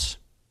just,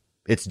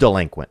 it's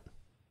delinquent.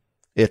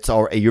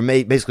 You're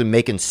basically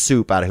making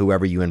soup out of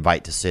whoever you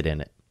invite to sit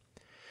in it.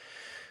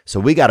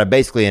 So we got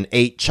basically an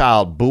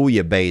 8-child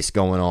bouillabaisse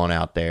going on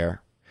out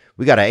there.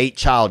 We got an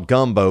 8-child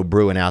gumbo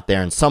brewing out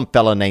there, and some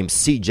fella named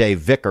CJ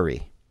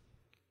Vickery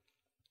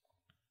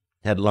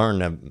had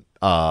learned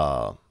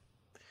to,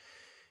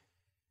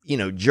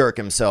 jerk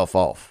himself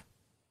off.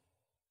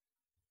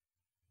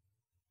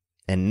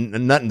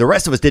 And the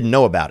rest of us didn't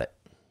know about it.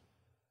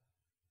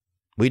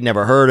 We'd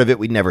never heard of it.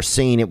 We'd never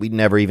seen it. We'd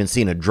never even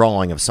seen a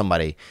drawing of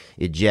somebody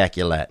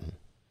ejaculating.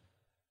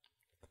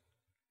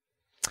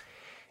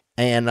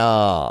 And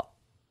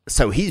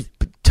so he's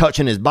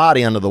touching his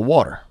body under the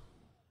water.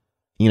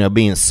 You know,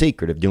 being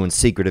secretive, doing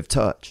secretive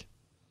touch.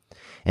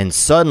 And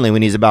suddenly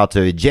when he's about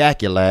to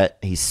ejaculate,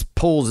 he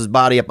pulls his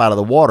body up out of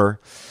the water,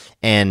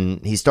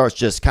 and he starts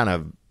just kind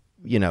of,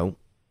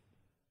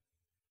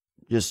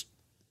 just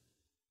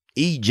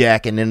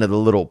ejacking into the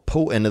little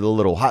pool, into the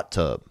little hot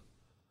tub.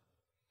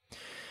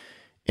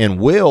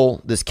 And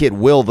this kid,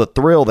 Will the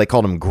Thrill, they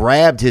called him,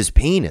 grabbed his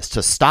penis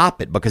to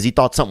stop it because he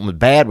thought something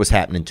bad was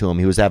happening to him.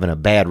 He was having a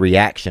bad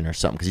reaction or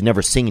something because he'd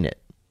never seen it.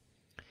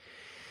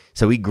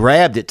 So he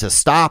grabbed it to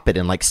stop it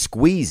and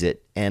squeeze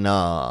it, and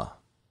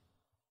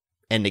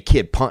the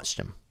kid punched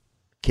him.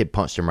 Kid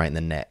punched him right in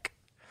the neck.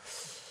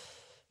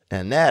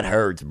 And that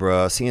hurts,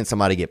 bro. Seeing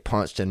somebody get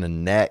punched in the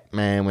neck,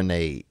 man, when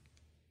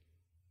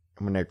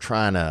they're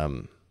trying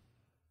to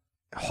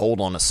hold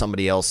on to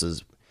somebody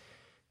else's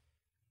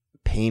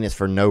penis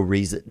for no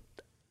reason.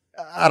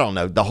 I don't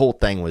know. The whole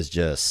thing was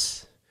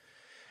just,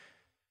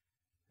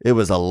 it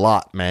was a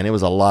lot, man. It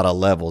was a lot of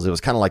levels. It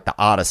was kind of like the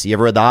Odyssey. You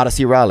ever read the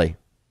Odyssey, Riley?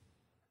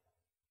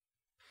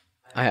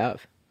 I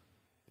have.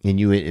 And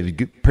it was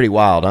pretty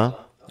wild, huh?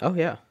 Oh,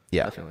 yeah.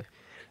 Yeah. Definitely.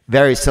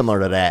 Very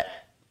similar to that.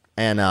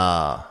 And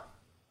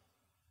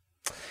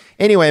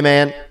anyway,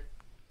 man,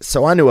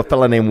 so I knew a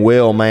fella named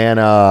Will, man.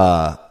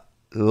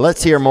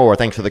 Let's hear more.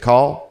 Thanks for the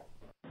call.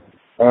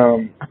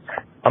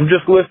 I'm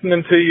just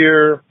listening to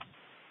your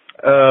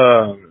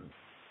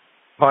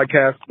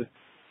podcast that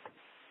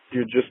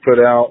you just put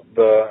out,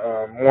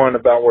 the one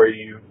about where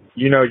you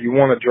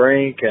want to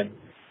drink. And,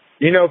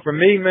 for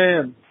me,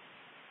 man,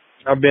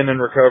 I've been in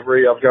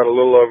recovery. I've got a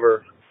little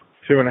over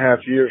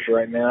 2.5 years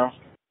right now.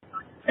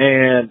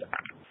 And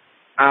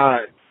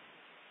I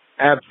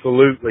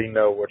absolutely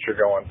know what you're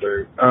going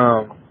through.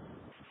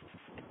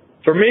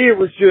 For me, it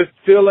was just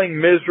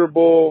feeling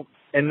miserable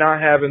and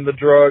not having the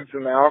drugs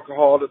and the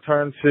alcohol to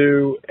turn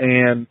to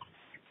and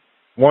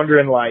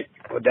wondering like,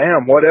 well,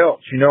 damn, what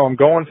else? You know, I'm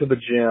going to the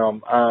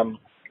gym. I'm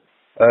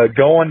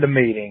going to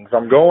meetings.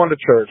 I'm going to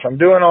church. I'm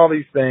doing all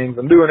these things.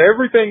 I'm doing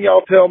everything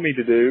y'all tell me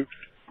to do.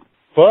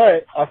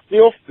 But I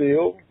still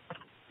feel,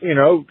 you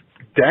know,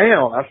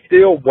 down. I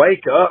still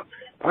wake up.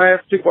 I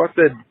asked people, I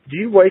said, do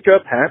you wake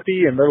up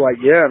happy? And they're like,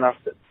 yeah. And I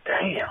said,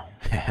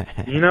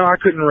 damn. You know, I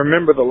couldn't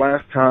remember the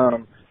last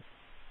time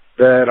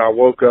that I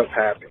woke up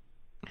happy.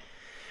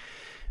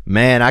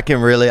 Man, I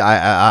can really,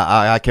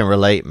 I can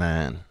relate,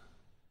 man.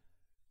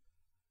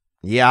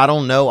 Yeah, I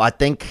don't know. I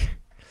think,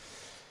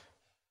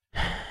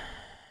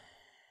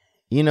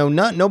 you know,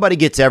 nobody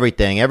gets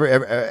everything.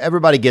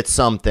 Everybody gets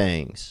some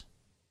things.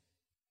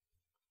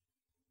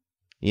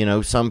 You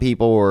know, some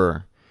people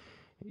are,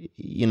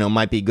 you know,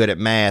 might be good at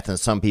math, and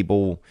some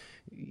people,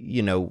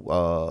 you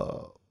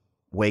know,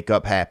 wake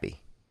up happy.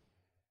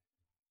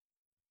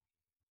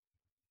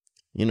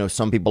 You know,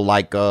 some people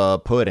like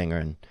pudding,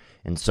 and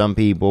some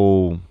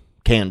people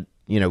can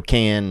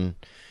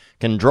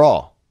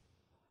draw.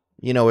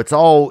 You know, it's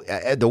all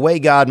the way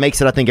God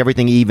makes it. I think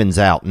everything evens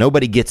out.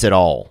 Nobody gets it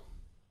all.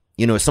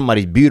 You know,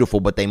 somebody's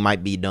beautiful, but they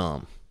might be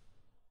dumb.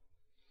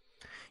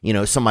 You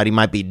know, somebody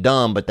might be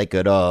dumb, but they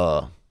could,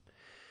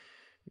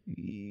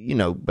 you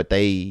know, but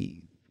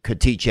they could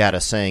teach you how to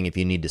sing if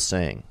you need to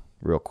sing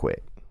real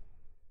quick.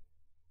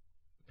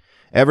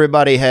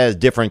 Everybody has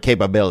different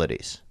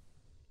capabilities.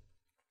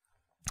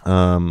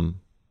 And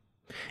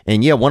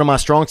yeah, one of my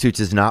strong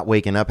suits is not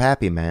waking up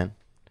happy, man.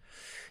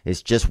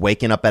 It's just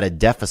waking up at a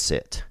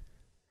deficit.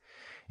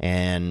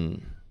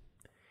 And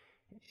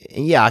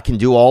yeah, I can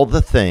do all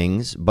the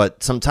things,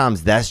 but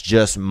sometimes that's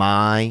just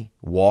my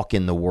walk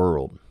in the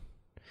world.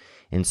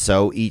 And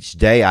so each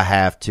day I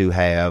have to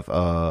have,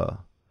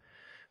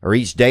 or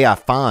each day I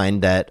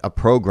find that a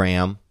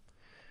program,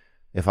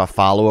 if I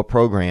follow a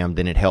program,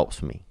 then it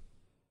helps me.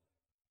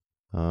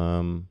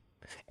 And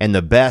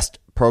the best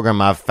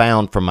program I've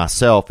found for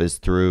myself is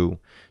through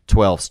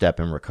 12-Step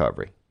in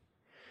Recovery,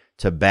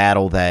 to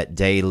battle that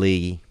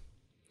daily,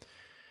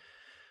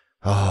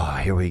 oh,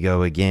 here we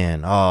go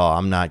again. Oh,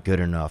 I'm not good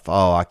enough.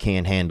 Oh, I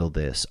can't handle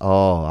this.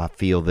 Oh, I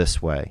feel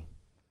this way.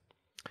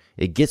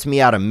 It gets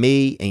me out of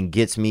me and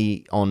gets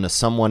me on to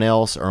someone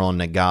else or on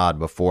to God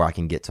before I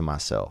can get to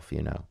myself,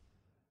 you know.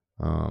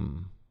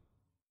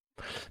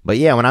 But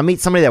yeah, when I meet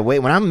somebody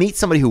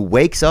who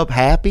wakes up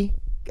happy,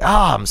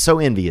 I'm so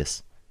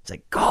envious. It's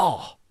like,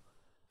 God,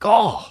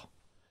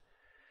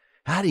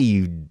 how do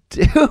you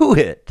do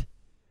it?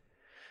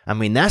 I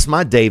mean, that's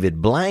my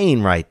David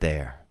Blaine right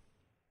there.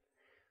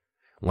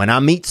 When I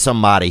meet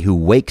somebody who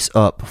wakes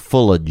up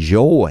full of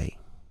joy,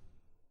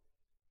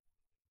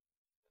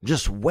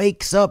 just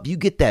wakes up, you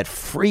get that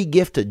free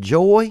gift of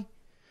joy,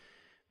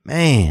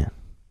 man,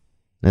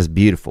 that's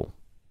beautiful.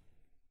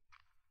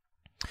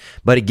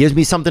 But it gives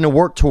me something to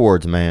work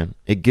towards, man.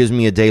 It gives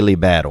me a daily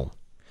battle.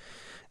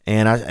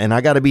 And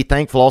I got to be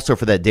thankful also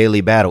for that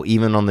daily battle,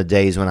 even on the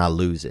days when I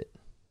lose it.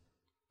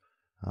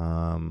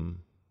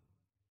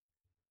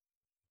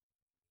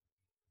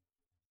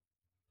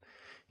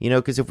 You know,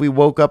 because if we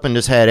woke up and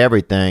just had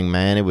everything,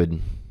 man, it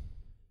would.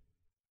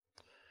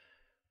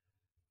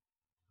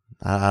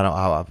 I don't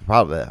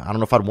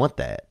know if I'd want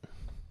that.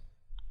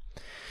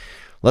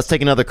 Let's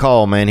take another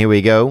call, man. Here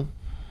we go.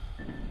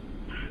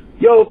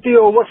 Yo,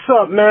 Theo, what's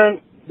up,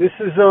 man? This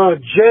is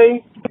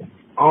Jay.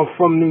 I'm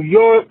from New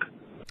York.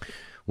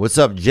 What's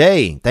up,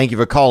 Jay? Thank you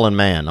for calling,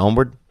 man.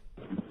 Onward.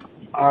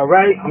 All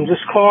right, I'm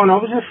just calling. I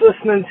was just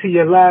listening to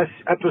your last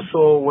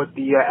episode with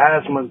the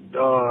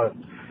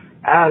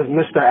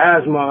Mr.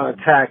 Asthma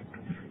attack.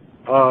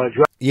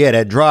 Yeah,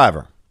 that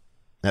driver.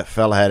 That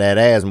fella had that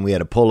asthma. We had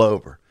to pull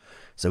over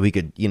so we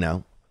could,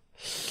 so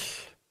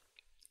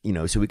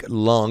we could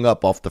lung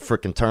up off the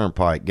frickin'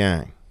 turnpike,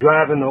 gang.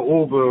 Driving the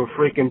Uber,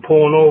 freaking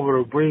pulling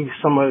over to breathe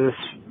some of this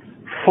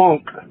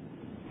funk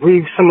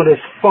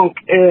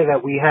air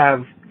that we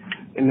have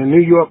in the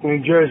New York, New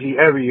Jersey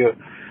area.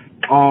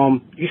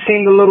 You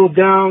seemed a little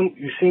down.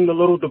 You seemed a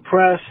little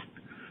depressed.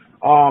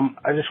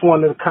 I just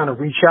wanted to kind of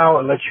reach out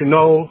and let you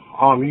know.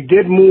 You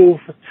did move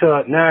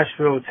to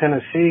Nashville,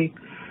 Tennessee.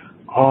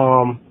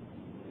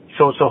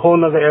 So it's a whole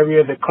nother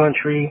area of the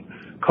country.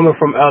 Coming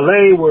from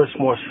LA, where it's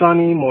more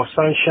sunny, more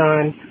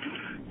sunshine,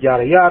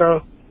 yada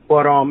yada.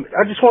 But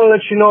I just want to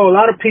let you know, a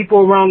lot of people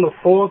around the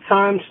fall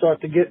time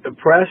start to get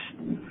depressed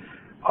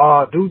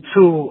due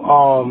to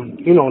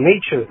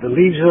nature. The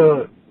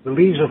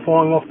leaves are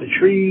falling off the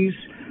trees,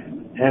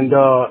 and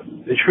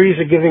the trees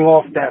are giving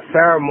off that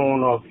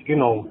pheromone of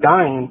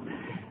dying.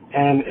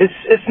 And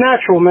it's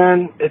natural,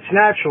 man. It's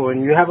natural,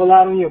 and you have a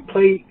lot on your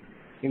plate.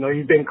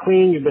 You've been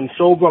clean, you've been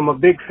sober. I'm a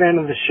big fan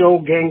of the show,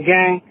 Gang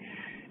Gang.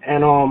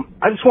 And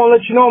I just want to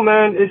let you know,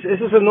 man,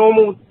 it's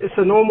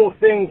a normal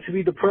thing to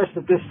be depressed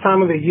at this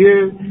time of the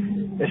year,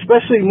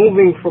 especially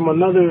moving from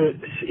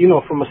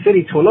from a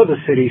city to another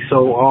city.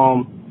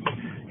 So,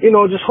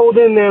 just hold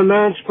in there,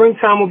 man.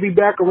 Springtime will be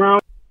back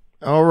around.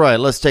 All right,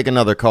 let's take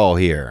another call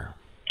here.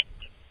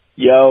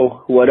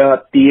 Yo, what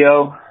up,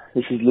 Theo?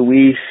 This is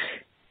Luis.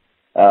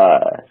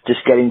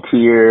 Just getting to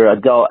your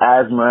adult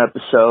asthma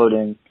episode,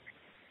 and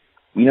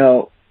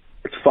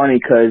it's funny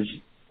because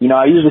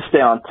I usually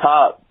stay on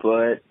top,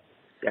 but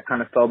I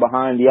kind of fell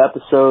behind the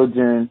episodes,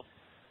 and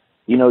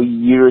you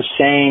were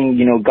saying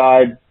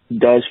God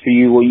does for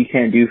you what you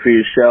can't do for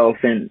yourself,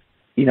 and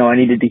I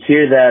needed to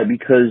hear that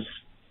because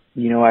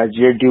as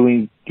you're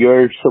doing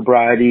your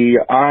sobriety,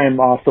 I'm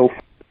also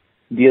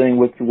dealing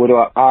with what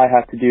I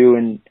have to do,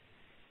 and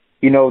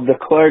the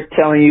clerk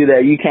telling you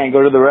that you can't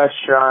go to the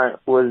restaurant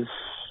was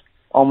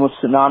almost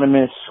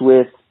synonymous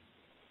with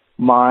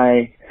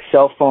my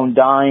cell phone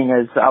dying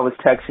as I was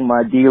texting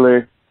my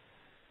dealer.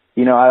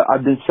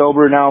 I've been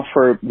sober now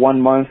for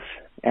 1 month,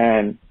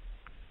 and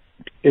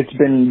it's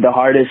been the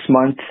hardest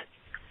month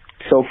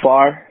so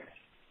far.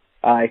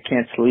 I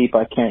can't sleep,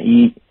 I can't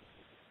eat.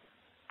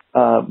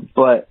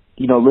 But,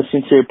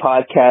 listening to your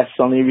podcast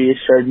only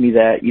reassured me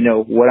that,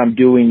 what I'm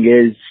doing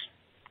is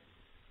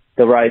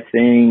the right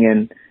thing,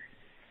 and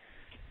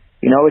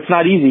it's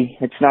not easy.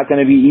 It's not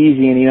going to be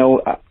easy. And,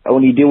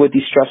 when you deal with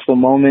these stressful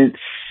moments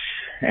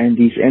and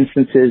these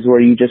instances where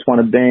you just want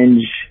to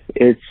binge,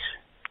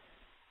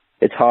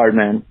 it's hard,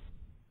 man.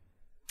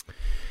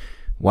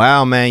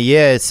 Wow, man.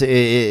 Yeah,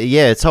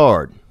 it's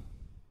hard.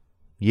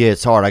 Yeah,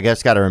 it's hard. I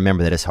guess got to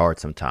remember that it's hard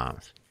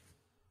sometimes.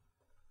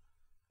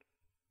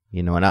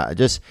 And I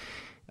just,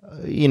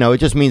 it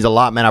just means a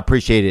lot, man. I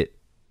appreciate it.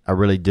 I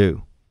really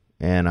do.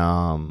 And,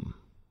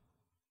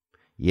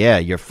 yeah,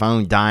 your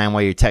phone dying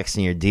while you're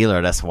texting your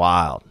dealer, that's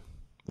wild.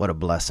 What a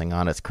blessing,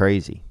 That's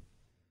crazy.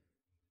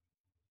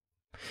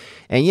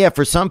 And yeah,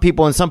 for some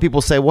people, and some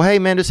people say, well, hey,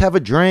 man, just have a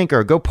drink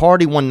or go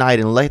party one night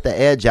and let the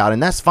edge out.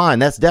 And that's fine.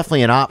 That's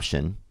definitely an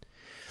option.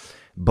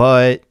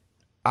 But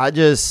I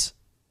just,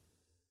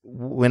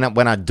 when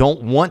I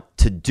don't want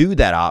to do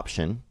that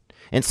option,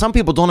 and some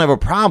people don't have a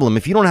problem.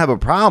 If you don't have a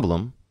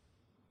problem,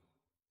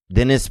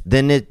 then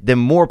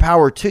more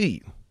power to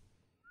you.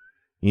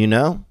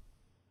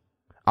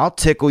 I'll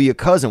tickle your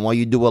cousin while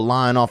you do a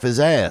line off his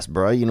ass,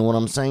 bro. You know what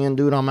I'm saying,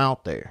 dude? I'm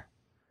out there,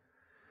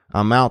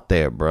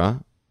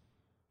 bro.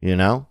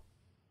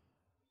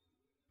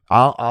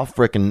 I'll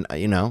frickin',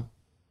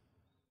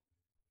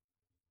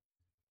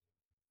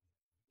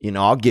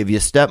 I'll give your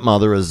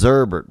stepmother a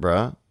Zerbert,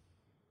 bro,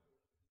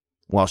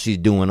 while she's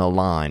doing a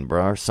line,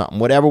 bro, or something,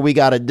 whatever we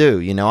got to do,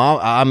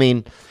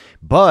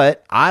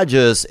 but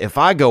if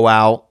I go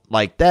out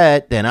like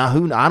that, then I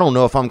don't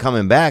know if I'm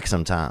coming back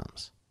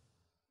sometimes.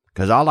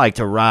 Because I like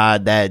to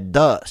ride that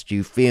dust.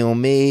 You feel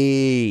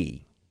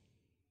me?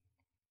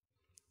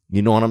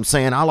 You know what I'm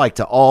saying? I like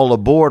to all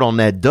aboard on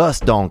that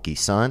dust donkey,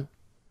 son.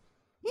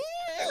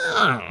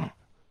 Yeah.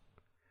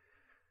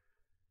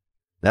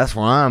 That's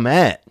where I'm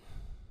at.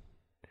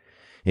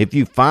 If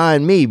you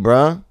find me,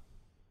 bruh,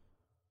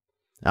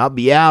 I'll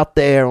be out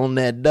there on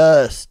that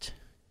dust.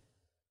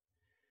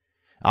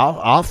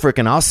 I'll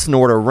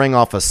snort a ring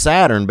off of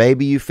Saturn,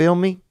 baby. You feel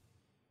me?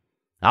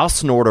 I'll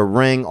snort a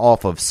ring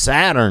off of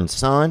Saturn,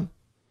 son.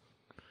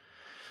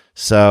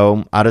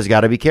 So I just got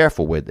to be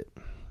careful with it.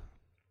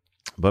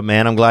 But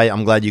man, I'm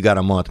glad you got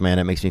a month, man.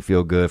 It makes me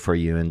feel good for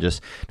you, and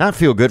just not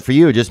feel good for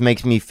you. It just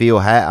makes me feel.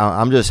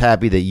 I'm just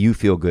happy that you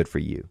feel good for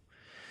you.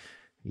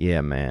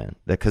 Yeah, man.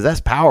 Because that's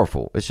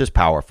powerful. It's just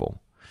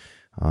powerful.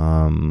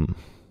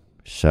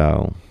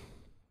 So.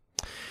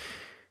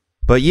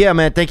 But yeah,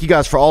 man, thank you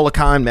guys for all the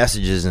kind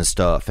messages and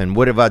stuff. And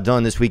what have I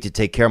done this week to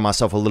take care of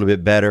myself a little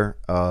bit better?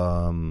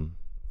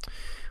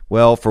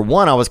 Well, for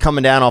one, I was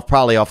coming down off of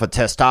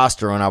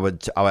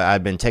testosterone.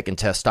 I'd been taking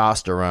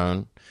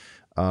testosterone,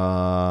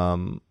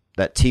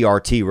 that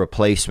TRT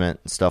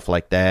replacement and stuff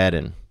like that.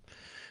 And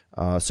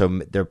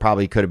so there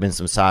probably could have been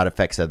some side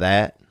effects of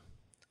that.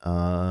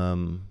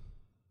 But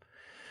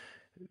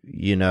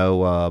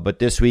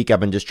this week I've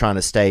been just trying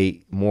to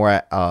stay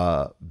more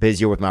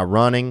busier with my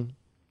running,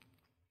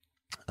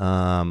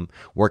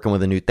 working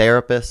with a new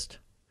therapist,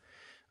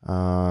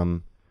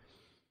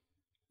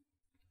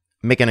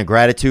 making a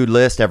gratitude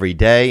list every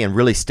day and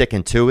really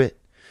sticking to it,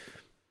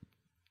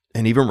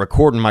 and even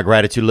recording my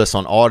gratitude list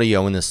on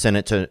audio and then send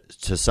it to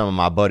some of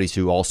my buddies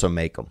who also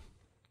make them,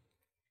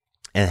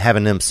 and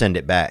having them send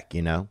it back,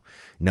 no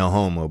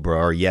homo, bro,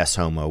 or yes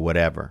homo,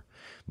 whatever.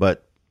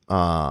 But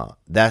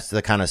that's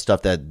the kind of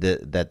stuff that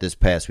this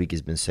past week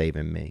has been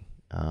saving me,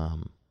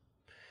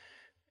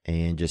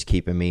 and just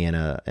keeping me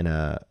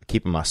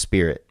keeping my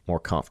spirit more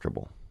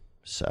comfortable.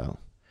 So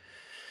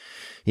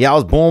yeah, I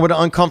was born with an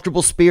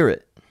uncomfortable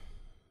spirit.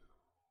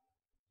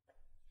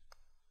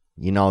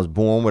 I was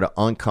born with an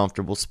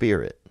uncomfortable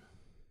spirit.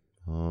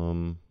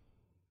 But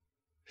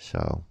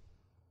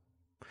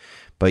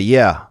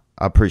yeah,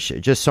 I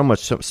appreciate just so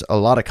much, a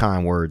lot of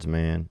kind words,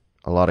 man.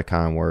 A lot of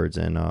kind words,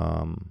 and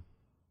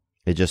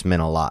it just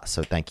meant a lot.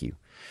 So thank you.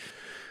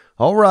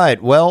 All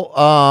right.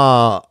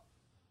 Well,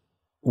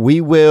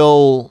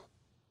 we're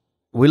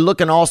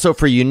looking also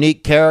for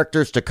unique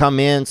characters to come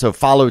in. So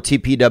follow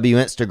TPW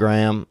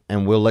Instagram,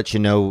 and we'll let you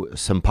know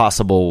some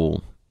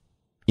possible,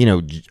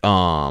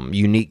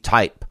 unique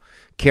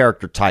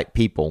character type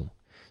people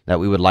that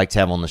we would like to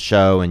have on the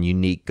show, and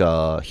unique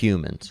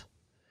humans.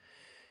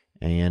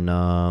 And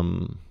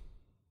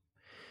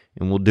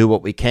we'll do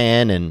what we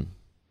can, and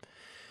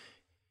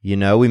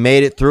we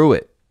made it through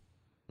it.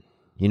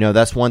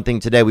 That's one thing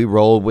today. We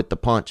rolled with the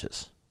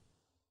punches.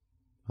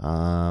 We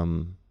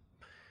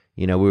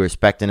were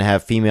expecting to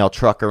have female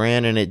trucker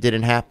in, and it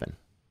didn't happen.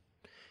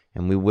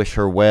 And we wish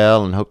her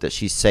well and hope that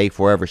she's safe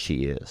wherever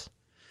she is.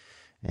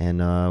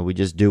 And we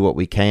just do what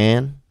we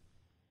can.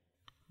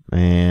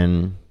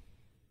 And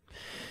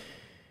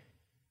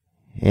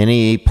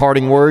any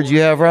parting words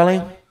you have,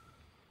 Riley?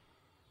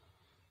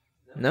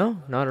 No,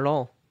 not at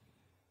all.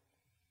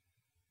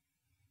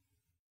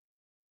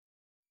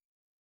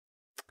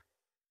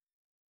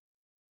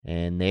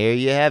 And there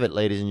you have it,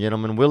 ladies and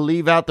gentlemen. We'll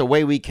leave out the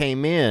way we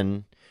came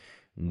in.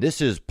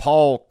 This is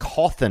Paul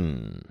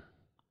Cauthen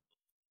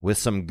with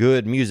some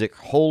good music,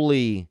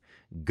 Holy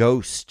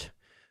Ghost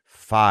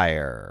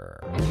Fire.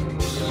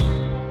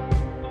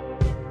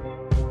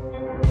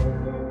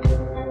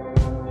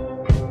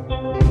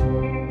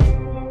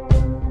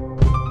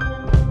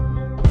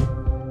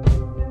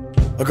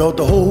 I got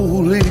the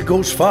Holy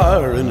Ghost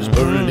fire and it's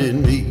burning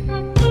in me.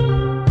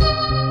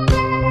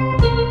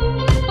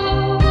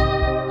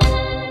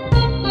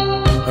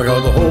 I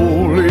got the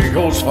Holy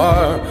Ghost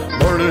fire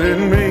burning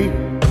in me.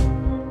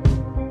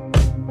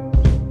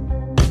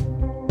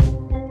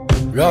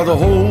 Got the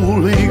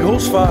Holy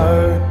Ghost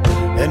fire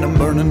and I'm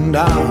burning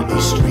down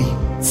the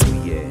streets.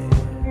 Yeah.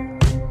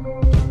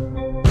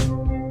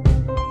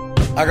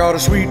 I got a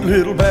sweet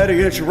little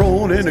baddie and she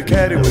rolling in a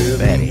caddy with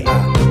me.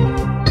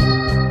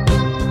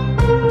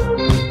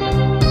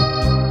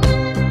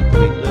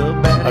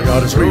 I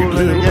got a sweet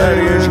little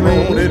baddie and she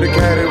rolling in a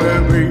caddy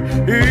with me.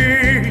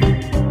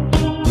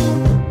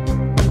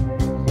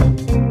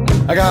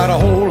 I got a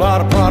whole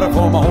lot of product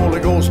for my Holy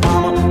Ghost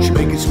mama. She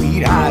making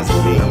sweet eyes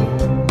for me.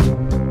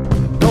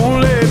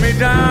 Don't let me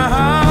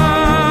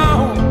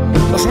down,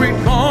 a sweet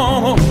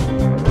mama.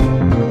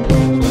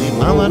 Sweet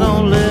mama,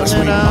 don't let me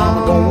down.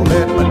 Mama, don't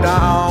let me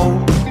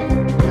down.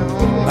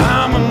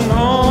 I'm an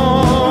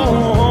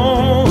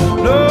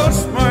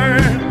honest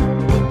man,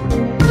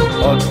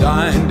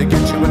 dying to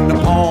get you in the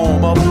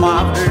palm of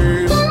my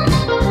hand.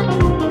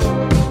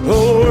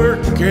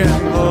 Working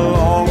the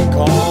long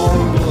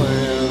con plan.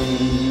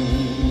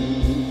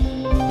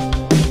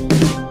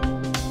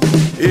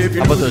 If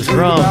you How about those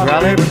drums,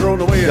 Riley?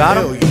 Got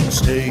them?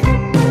 Stay.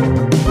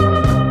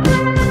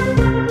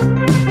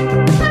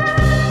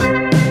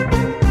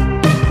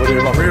 But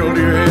if I filled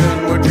you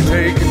in, would you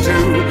take it to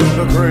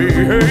the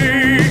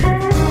grave?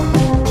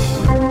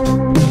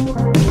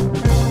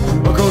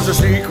 Because the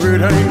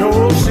secret ain't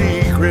no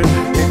secret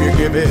if you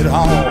give it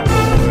all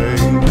away.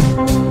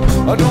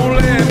 Don't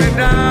let me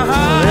down,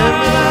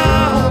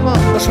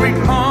 sweet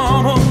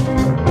mama.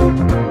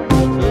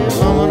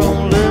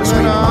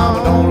 Sweet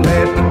mama, don't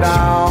let me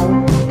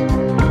down.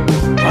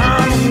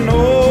 I'm an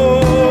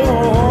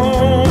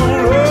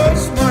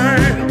honest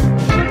man,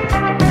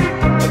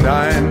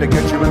 dying to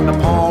get you in the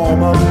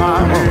palm of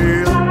my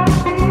hand.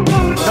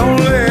 Don't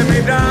let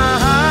me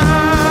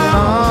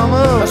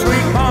down,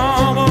 sweet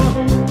mama.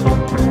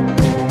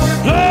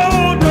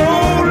 Oh,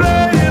 don't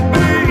let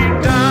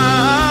me down.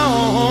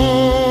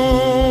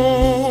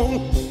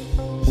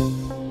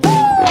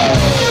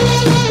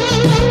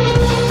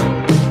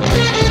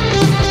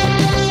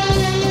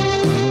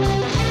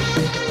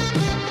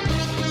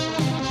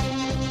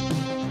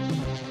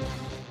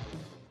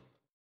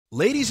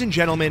 Ladies and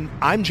gentlemen,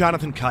 I'm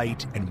Jonathan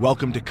Kite, and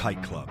welcome to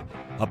Kite Club,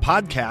 a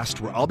podcast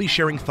where I'll be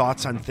sharing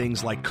thoughts on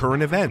things like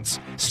current events,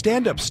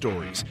 stand-up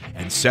stories,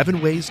 and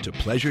 7 ways to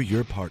pleasure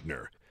your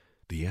partner.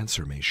 The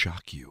answer may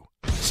shock you.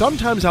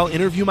 Sometimes I'll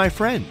interview my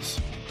friends.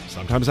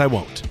 Sometimes I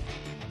won't.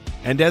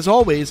 And as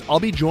always, I'll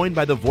be joined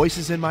by the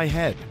voices in my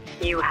head.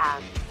 You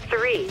have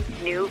 3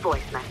 new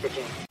voice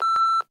messages.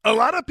 A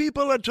lot of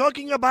people are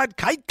talking about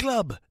Kite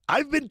Club.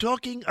 I've been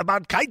talking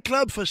about Kite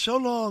Club for so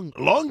long,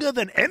 longer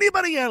than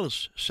anybody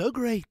else. So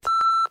great.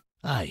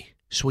 Hey,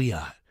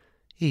 sweetheart,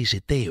 here's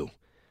the deal.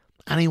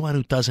 Anyone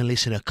who doesn't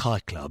listen to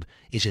Kite Club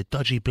is a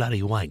dodgy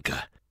bloody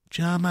wanker.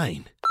 Do you know what I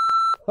mean?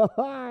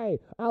 Hi,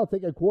 I'll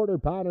take a quarter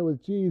pounder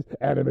with cheese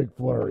and a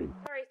McFlurry.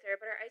 Sorry, sir,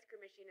 but our ice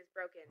cream machine is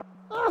broken.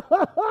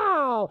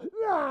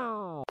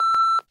 No!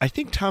 I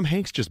think Tom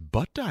Hanks just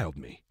butt-dialed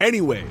me.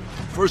 Anyway,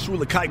 first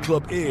rule of Kite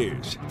Club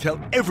is tell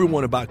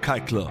everyone about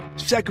Kite Club.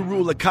 Second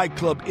rule of Kite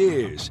Club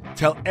is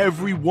tell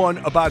everyone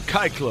about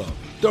Kite Club.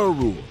 Third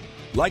rule,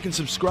 like and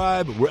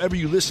subscribe wherever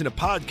you listen to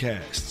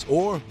podcasts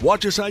or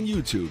watch us on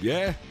YouTube,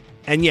 yeah?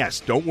 And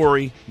yes, don't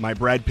worry, my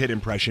Brad Pitt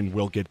impression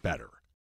will get better.